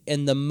movie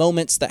and the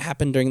moments that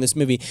happen during this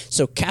movie.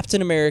 So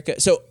Captain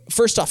America, so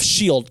first off,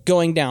 SHIELD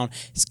going down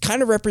is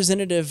kind of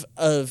representative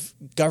of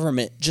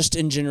government just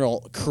in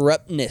general,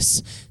 corruptness,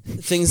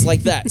 things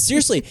like that.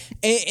 Seriously.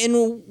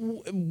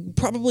 And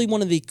probably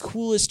one of the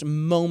coolest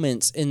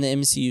moments in the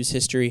MCU's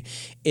history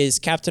is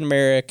Captain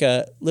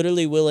America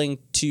literally willing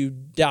to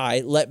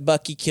die, let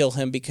Bucky kill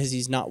him because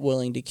he's not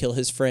willing to kill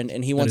his friend,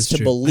 and he wants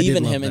to believe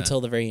in him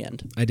until the very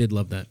end. I did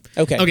love that.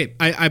 Okay,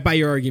 I buy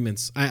your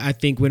arguments. I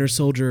think Winter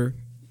Soldier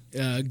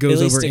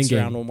goes over sticks Endgame.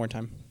 around one more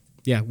time.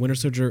 Yeah, Winter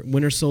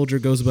Soldier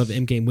goes above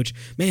Endgame, which,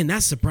 man,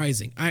 that's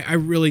surprising. I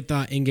really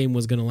thought Endgame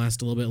was going to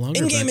last a little bit longer.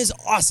 Endgame is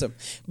awesome,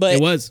 but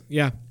it was,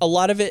 yeah. A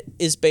lot of it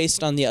is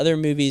based on the other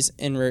movies,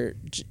 and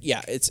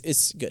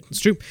it's good. It's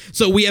true.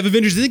 So we have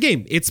Avengers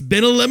Endgame. It's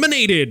been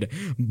eliminated.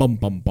 Bum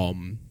bum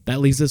bum. That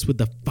leaves us with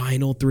the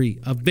final three: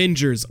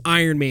 Avengers,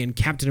 Iron Man,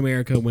 Captain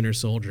America, Winter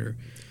Soldier.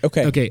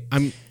 Okay.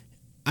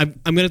 I'm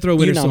going to throw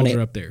Winter Soldier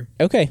up there.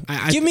 Okay.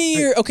 Give me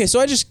your... Okay, so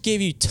I just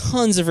gave you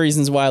tons of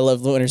reasons why I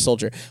love the Winter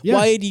Soldier. Yeah.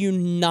 Why do you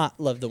not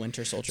love the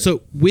Winter Soldier?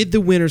 So with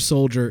the Winter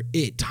Soldier,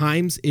 at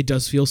times it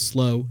does feel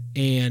slow,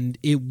 and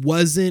it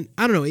wasn't...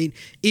 I don't know.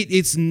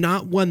 It's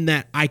not one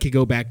that I could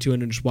go back to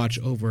and just watch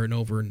over and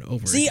over and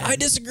over See, again. I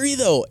disagree,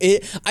 though.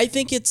 I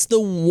think it's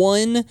the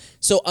one...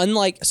 So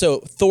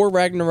Thor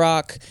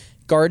Ragnarok,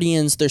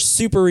 Guardians, they're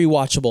super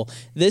rewatchable.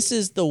 This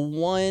is the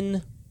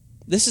one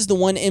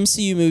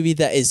MCU movie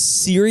that is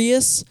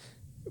serious.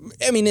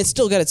 I mean, it's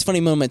still got its funny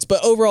moments,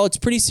 but overall, it's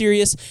pretty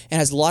serious and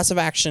has lots of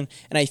action,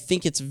 and I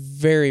think it's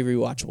very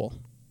rewatchable.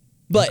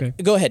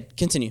 But Go ahead,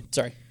 continue.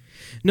 Sorry.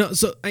 No,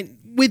 so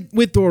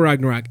with Thor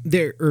Ragnarok,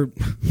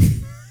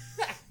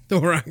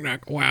 Thor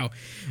Ragnarok. Wow.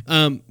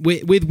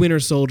 With Winter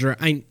Soldier,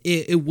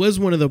 it was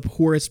one of the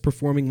poorest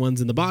performing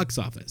ones in the box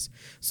office.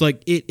 So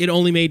like it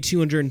only made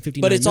 $259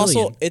 but it's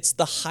million. It's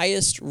the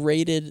highest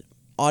rated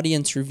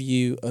audience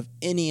review of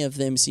any of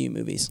the MCU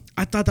movies.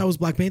 I thought that was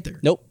Black Panther.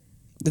 Nope.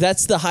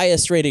 That's the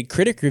highest rated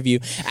critic review.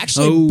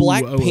 Actually,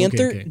 Black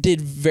Panther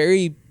did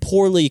very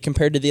poorly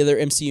compared to the other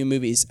MCU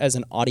movies as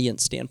an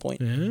audience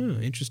standpoint.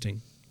 Oh,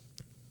 interesting.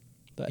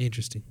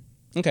 Interesting.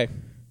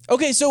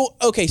 Okay, so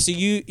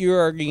you're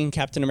arguing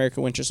Captain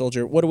America Winter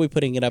Soldier. What are we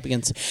putting it up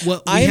against?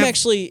 Well,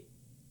 actually...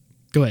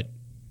 Go ahead.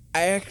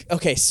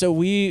 So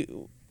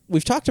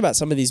we've talked about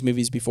some of these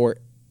movies before,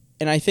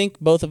 and I think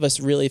both of us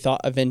really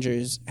thought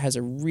Avengers has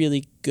a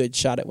really good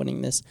shot at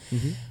winning this.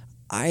 Mm-hmm.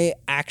 I'm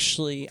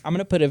going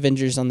to put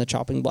Avengers on the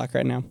chopping block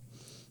right now.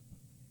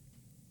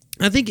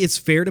 I think it's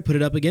fair to put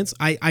it up against.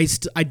 I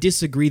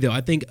disagree, though.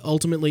 I think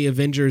ultimately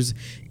Avengers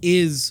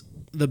is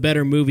the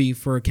better movie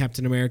for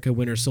Captain America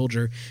Winter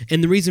Soldier.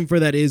 And the reason for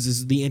that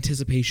is the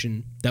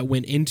anticipation that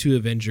went into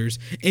Avengers.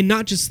 And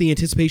not just the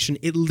anticipation,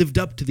 it lived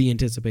up to the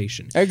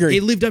anticipation. I agree.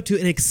 It lived up to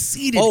and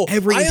exceeded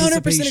every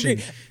anticipation. I 100%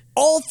 agree.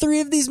 All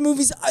three of these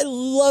movies, I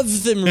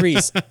love them,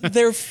 Reese.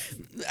 They're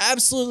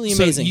absolutely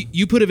amazing. So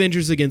you put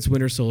Avengers against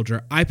Winter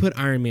Soldier. I put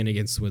Iron Man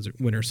against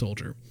Winter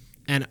Soldier.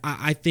 And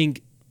I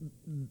think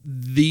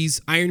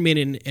these Iron Man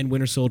and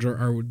Winter Soldier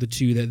are the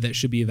two that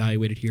should be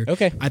evaluated here.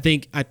 Okay. I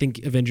think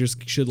Avengers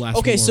should last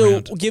one more so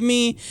round. give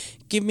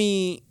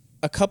me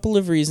a couple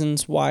of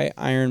reasons why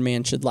Iron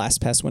Man should last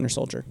past Winter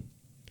Soldier.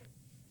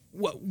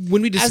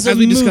 when we As a as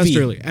we discussed movie.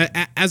 earlier,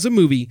 as a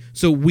movie,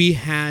 so we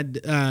had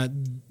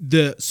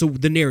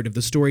the narrative,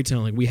 the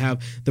storytelling. We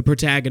have the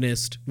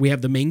protagonist, we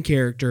have the main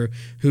character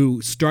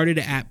who started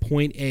at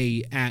point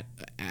A at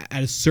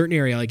a certain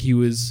area, like he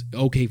was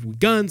okay with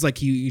guns, like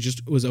he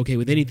just was okay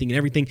with anything and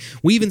everything.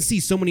 We even see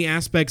so many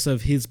aspects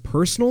of his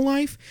personal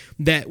life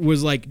that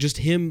was like just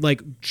him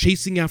like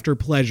chasing after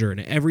pleasure in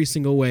every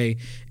single way,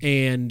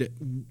 and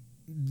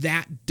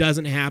that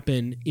doesn't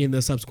happen in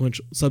the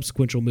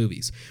subsequent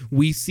movies.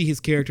 We see his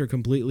character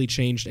completely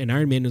changed, and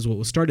Iron Man is what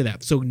was started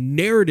at. So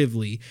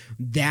narratively,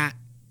 that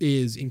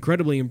is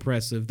incredibly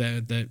impressive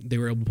that they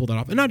were able to pull that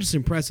off. And not just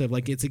impressive,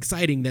 like it's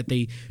exciting that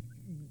they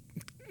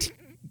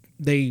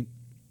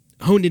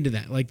honed into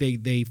that. Like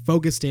they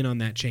focused in on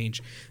that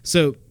change.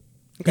 So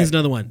here's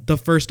another one. The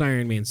first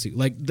Iron Man suit.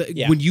 Like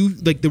when you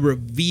like the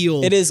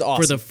reveal It is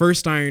awesome. for the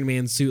first Iron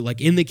Man suit, like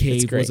in the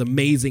cave, great. was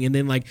amazing. And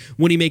then like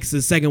when he makes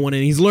the second one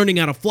and he's learning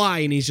how to fly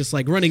and he's just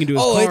like running into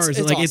his cars. It's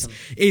and like awesome.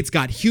 it's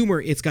got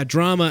humor, it's got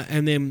drama,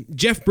 and then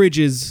Jeff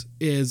Bridges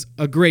is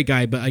a great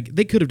guy, but like,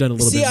 they could have done a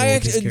little bit more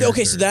with his character.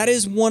 Okay, so that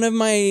is one of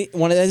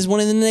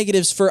the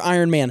negatives for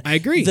Iron Man. I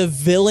agree. The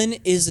villain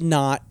is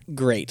not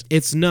great.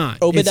 It's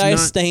not. Obadiah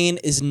It's not- Stane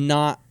is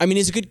not. I mean,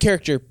 he's a good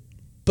character,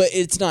 but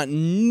it's not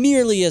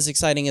nearly as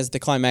exciting as the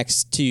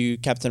climax to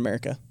Captain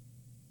America.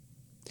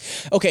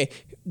 Okay,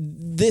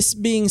 this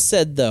being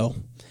said, though,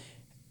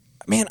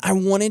 man, I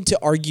wanted to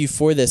argue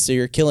for this, so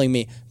you're killing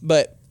me.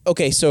 But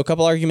okay, so a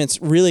couple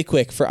arguments really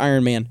quick for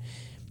Iron Man.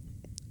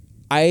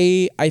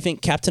 I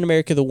think Captain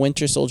America: The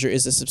Winter Soldier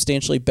is a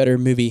substantially better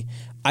movie.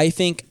 I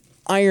think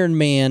Iron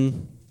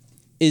Man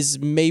is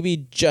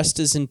maybe just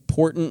as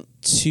important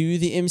to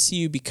the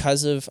MCU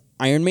because of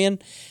Iron Man.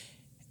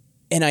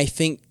 And I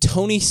think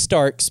Tony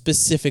Stark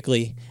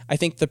specifically, I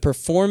think the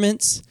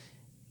performance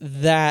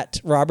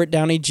that Robert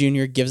Downey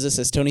Jr. gives us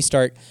as Tony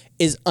Stark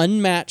is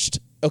unmatched.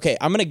 Okay,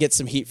 I'm going to get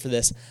some heat for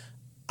this.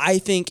 I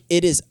think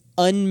it is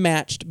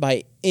unmatched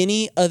by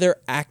any other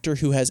actor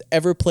who has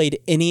ever played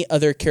any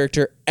other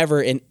character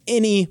ever in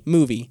any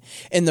movie.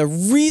 And the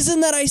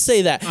reason that I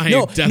say that, I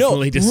am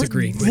definitely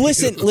disagreeing with you.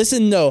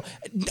 Listen, no,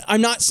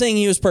 I'm not saying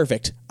he was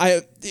perfect.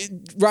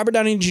 Robert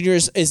Downey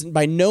Jr. is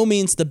by no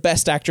means the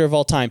best actor of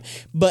all time,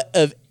 but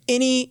of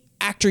any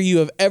actor you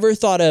have ever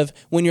thought of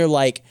when you're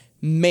like,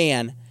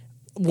 man,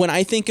 when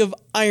I think of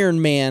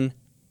Iron Man,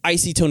 I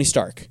see Tony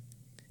Stark.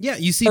 Yeah,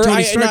 you see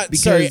Tony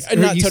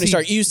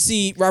Stark You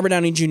see Robert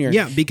Downey Jr.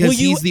 Yeah, because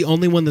he's the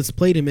only one that's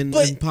played him in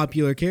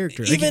popular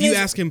character. Like if you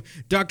ask him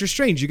Doctor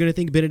Strange, you're going to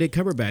think Benedict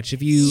Cumberbatch.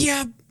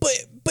 Yeah,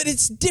 but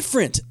it's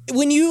different.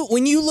 When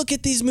you look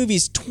at these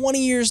movies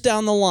 20 years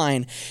down the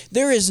line,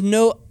 there is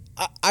no...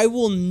 I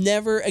will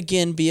never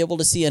again be able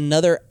to see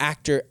another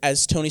actor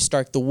as Tony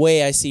Stark the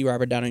way I see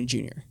Robert Downey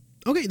Jr.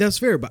 Okay, that's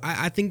fair, but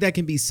I think that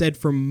can be said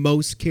for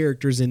most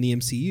characters in the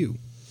MCU.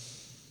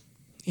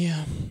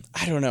 Yeah,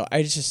 I don't know.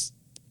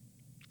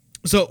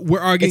 So we're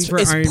arguing for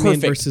Iron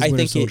Man versus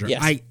Winter Soldier.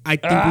 Yes. I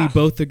think we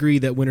both agree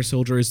that Winter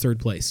Soldier is third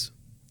place.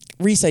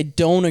 Reese, I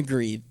don't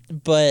agree,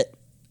 but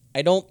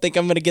I don't think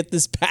I'm going to get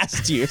this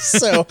past you.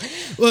 So,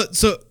 well,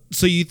 so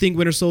you think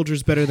Winter Soldier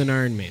is better than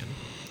Iron Man?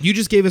 You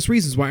just gave us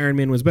reasons why Iron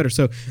Man was better.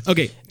 So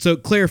okay, so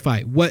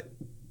clarify what.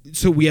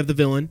 So we have the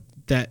villain.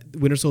 That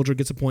Winter Soldier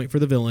gets a point for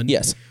the villain.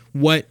 Yes.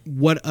 What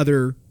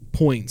other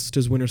points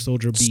does Winter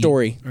Soldier beat?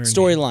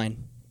 Storyline.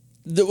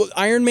 The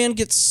Iron Man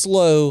gets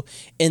slow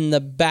in the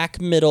back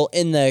middle,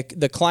 in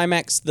the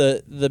climax,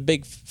 the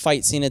big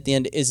fight scene at the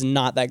end is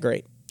not that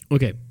great.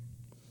 Okay.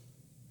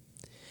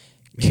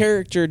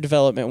 Character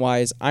development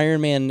wise,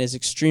 Iron Man is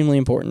extremely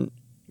important.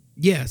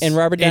 Yes. And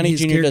Robert Downey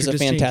his Jr. does a character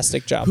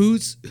fantastic job.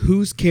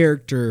 Whose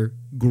character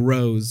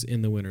grows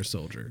in the Winter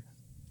Soldier?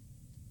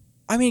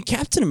 I mean,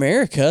 Captain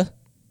America.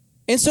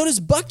 And so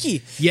does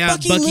Bucky. Yeah,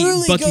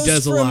 Bucky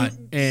does a lot.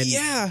 And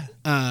yeah.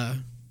 Black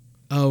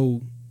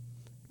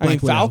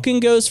Widow. Falcon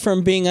goes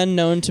from being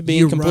unknown to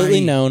being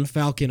completely known.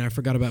 Falcon, I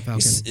forgot about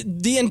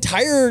Falcon. The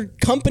entire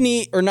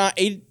company, or not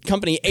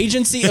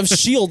agency of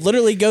S.H.I.E.L.D.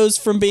 literally goes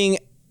from being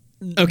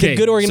the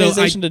good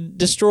organization to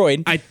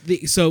destroyed.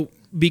 So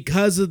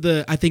because of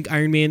I think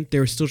Iron Man, they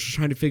were still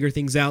trying to figure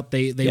things out.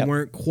 They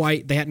weren't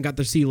quite, they hadn't got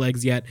their sea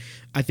legs yet.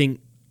 I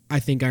think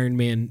Iron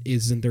Man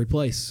is in third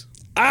place.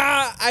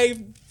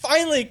 I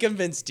finally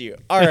convinced you.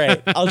 All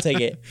right, I'll take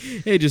it.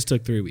 It just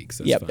took 3 weeks.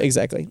 That's fine.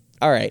 Exactly.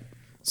 All right.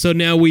 So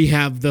now we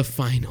have the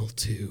final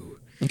two.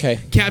 Okay.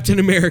 Captain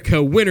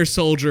America, Winter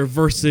Soldier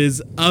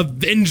versus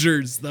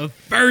Avengers, the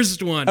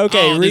first one.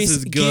 Okay, Reese, this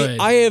is good.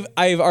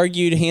 I've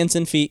argued hands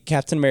and feet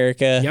Captain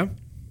America. Yeah.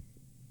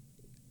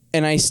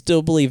 And I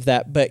still believe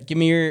that, but give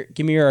me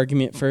your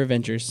argument for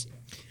Avengers.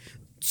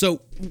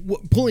 So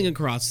pulling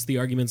across the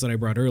arguments that I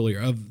brought earlier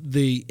of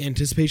the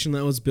anticipation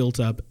that was built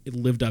up, it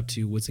lived up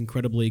to, was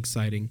incredibly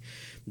exciting.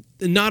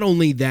 Not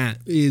only that,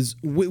 is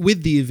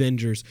with the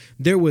Avengers,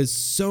 there was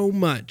so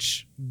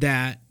much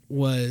that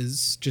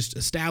was just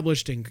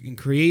established and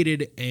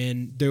created,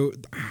 and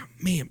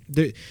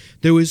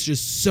there was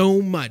just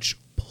so much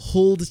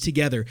pulled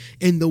together.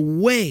 And the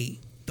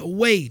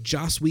way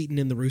Joss Whedon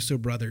and the Russo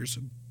brothers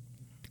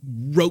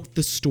wrote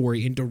the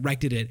story and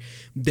directed it,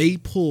 they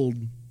pulled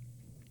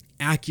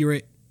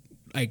accurate,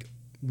 like,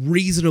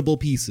 reasonable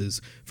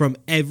pieces from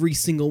every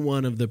single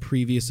one of the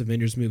previous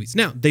Avengers movies.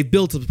 Now, they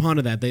built upon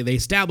that. They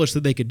established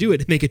that they could do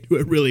it, and they could do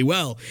it really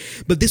well.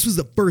 But this was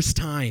the first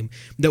time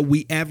that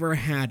we ever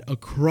had a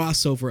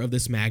crossover of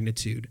this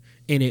magnitude,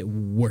 and it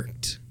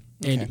worked.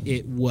 And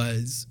it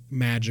was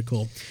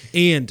magical.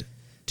 And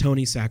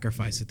Tony's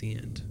sacrifice at the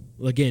end.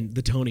 Again,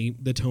 the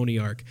Tony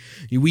arc.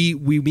 We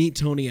meet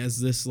Tony as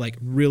this, like,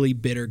 really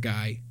bitter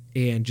guy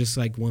and just,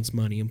 like, wants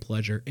money and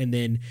pleasure. And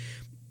then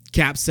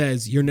Cap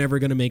says, "You're never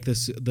going to make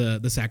this the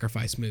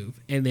sacrifice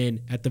move." And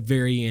then at the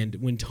very end,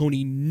 when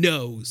Tony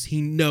knows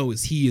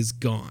he is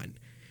gone,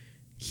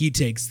 he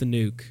takes the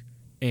nuke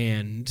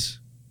and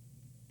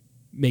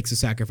makes a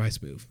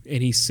sacrifice move,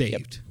 and he's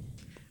saved. Yep.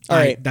 All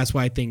right. That's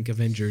why I think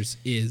Avengers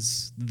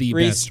is the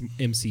best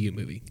MCU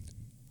movie.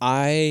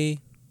 I'm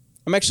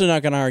actually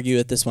not going to argue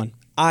with this one.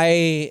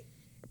 I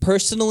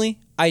think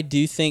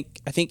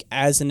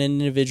as an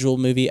individual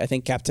movie, I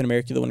think Captain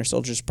America: The Winter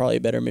Soldier is probably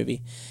a better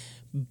movie.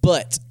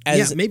 But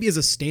maybe as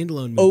a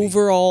standalone movie.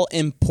 Overall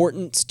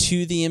importance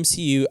to the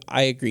MCU,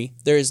 I agree.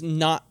 There is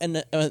not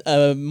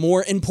a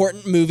more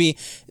important movie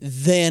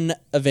than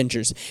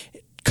Avengers.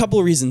 Couple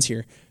of reasons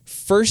here.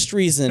 First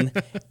reason,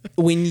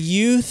 when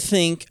you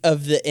think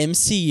of the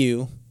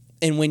MCU,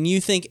 and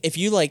if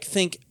you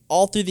think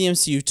all through the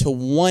MCU to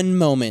one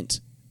moment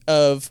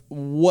of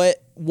what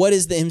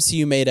is the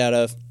MCU made out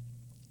of,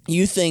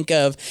 you think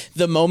of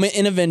the moment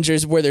in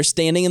Avengers where they're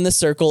standing in the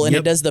circle and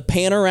it does the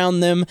pan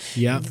around them.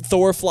 Yep.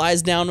 Thor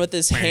flies down with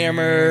his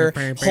hammer.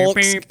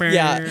 Hulk's,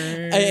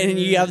 and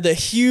you have the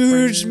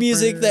huge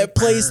music that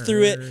plays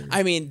through it.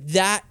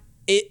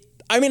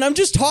 I'm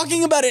just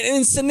talking about it and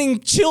it's sending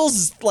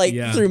chills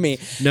through me.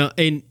 No,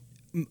 and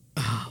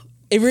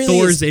it really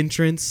Thor's is.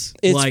 entrance,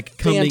 It's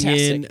coming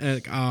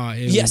fantastic.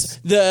 in. Yes,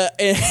 the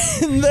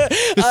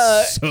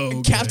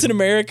so Captain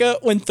America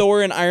when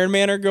Thor and Iron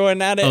Man are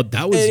going at it. Oh,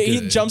 that was good.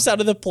 He jumps out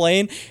of the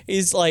plane.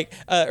 He's like,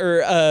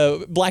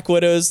 Black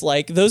Widow's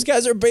like, those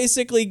guys are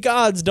basically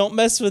gods. Don't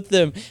mess with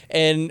them.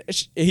 And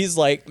he's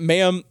like,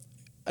 ma'am,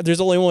 there's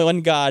only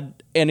one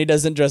God, and he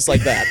doesn't dress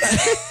like that.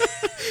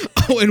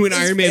 Oh, and when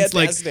Iron Man's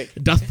fantastic.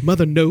 like, "Doth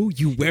mother know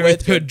you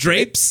weareth her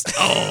drapes?"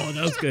 Oh,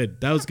 that was good.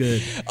 That was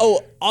good.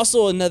 Oh,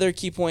 also another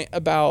key point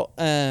about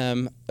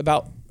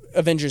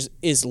Avengers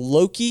is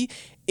Loki.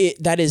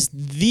 That is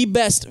the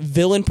best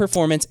villain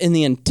performance in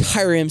the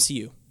entire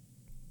MCU.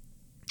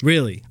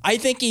 Really? I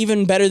think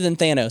even better than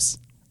Thanos.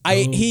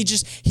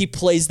 He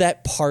plays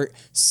that part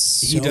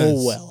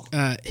so well.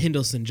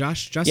 Hiddleston,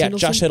 Josh Hiddleston.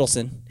 Josh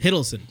Hiddleston.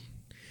 Hiddleston.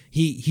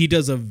 He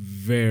does a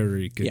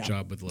very good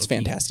job with Loki. It's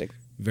fantastic.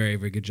 Very,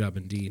 very good job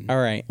indeed. All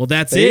right. Well,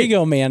 that's there it. There you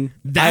go, man.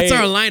 That's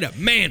our lineup.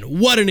 Man,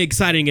 what an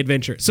exciting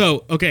adventure.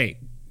 So, okay,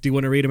 do you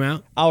want to read them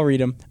out? I'll read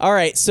them. All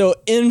right. So,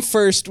 in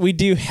first, we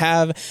do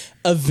have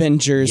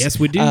Avengers. Yes,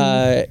 we do.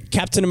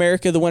 Captain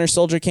America: The Winter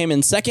Soldier came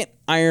in second.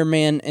 Iron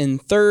Man in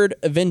third.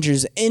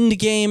 Avengers: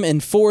 Endgame in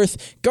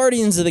fourth.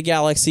 Guardians of the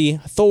Galaxy,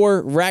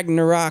 Thor: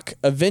 Ragnarok,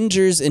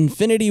 Avengers: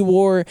 Infinity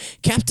War,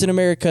 Captain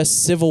America: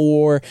 Civil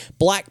War,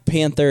 Black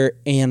Panther,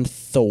 and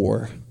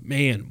Thor.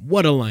 Man,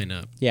 what a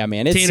lineup. Yeah,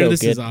 man, it's Tanner, so this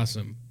good. is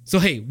awesome. So,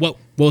 hey, what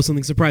was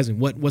something surprising?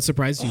 What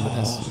surprised you with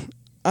this?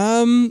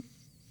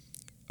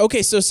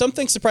 Okay, so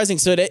something surprising.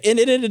 So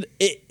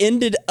it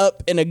ended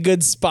up in a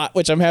good spot,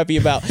 which I'm happy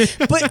about.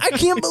 But I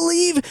can't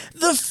believe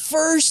the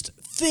first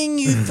thing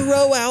you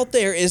throw out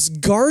there is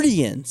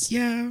Guardians.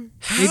 Yeah.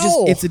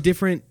 How? It's a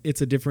different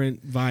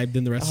vibe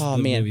than the rest of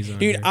the movies on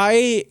dude, here.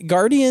 the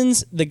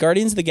Guardians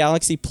of the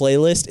Galaxy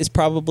playlist is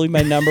probably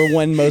my number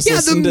one most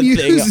listened to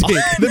music. thing.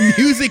 The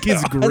music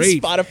is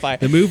great. On Spotify.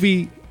 The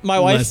movie. My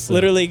wife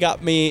literally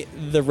got me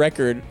the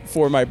record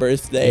for my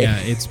birthday. Yeah,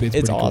 it's pretty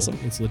awesome.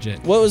 Cool. It's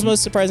legit. What was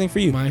most surprising for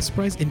you? My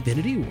surprise,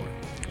 Infinity War.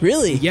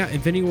 Really? Yeah,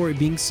 Infinity War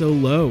being so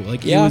low.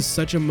 It was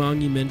such a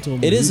monumental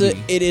movie.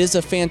 It is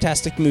a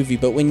fantastic movie,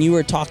 but when you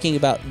were talking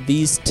about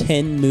these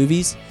 10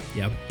 movies,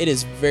 it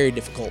is very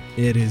difficult.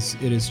 It is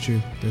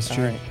true. That's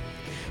true. All right.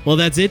 Well,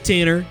 that's it,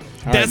 Tanner.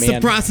 That's the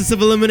process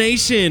of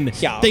elimination.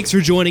 Yeah. Thanks for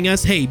joining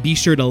us. Hey, be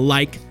sure to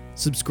like,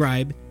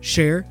 subscribe,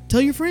 share,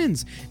 tell your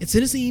friends, and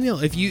send us an email.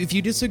 If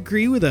you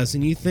disagree with us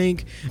and you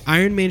think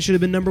Iron Man should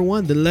have been number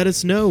one, then let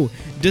us know.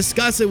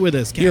 Discuss it with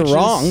us. You're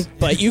wrong,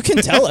 but you can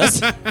tell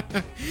us.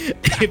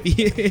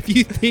 if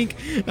you think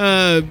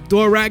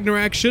Thor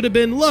Ragnarok should have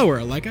been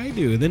lower, like I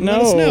do, then let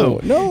us know.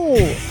 No,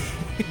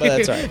 but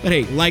that's all right. But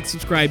hey, like,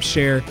 subscribe,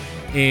 share,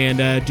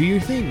 and do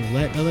your thing.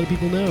 Let other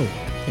people know.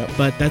 Yep.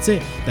 But that's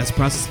it. That's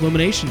process of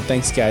elimination.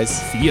 Thanks, guys.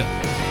 See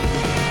ya.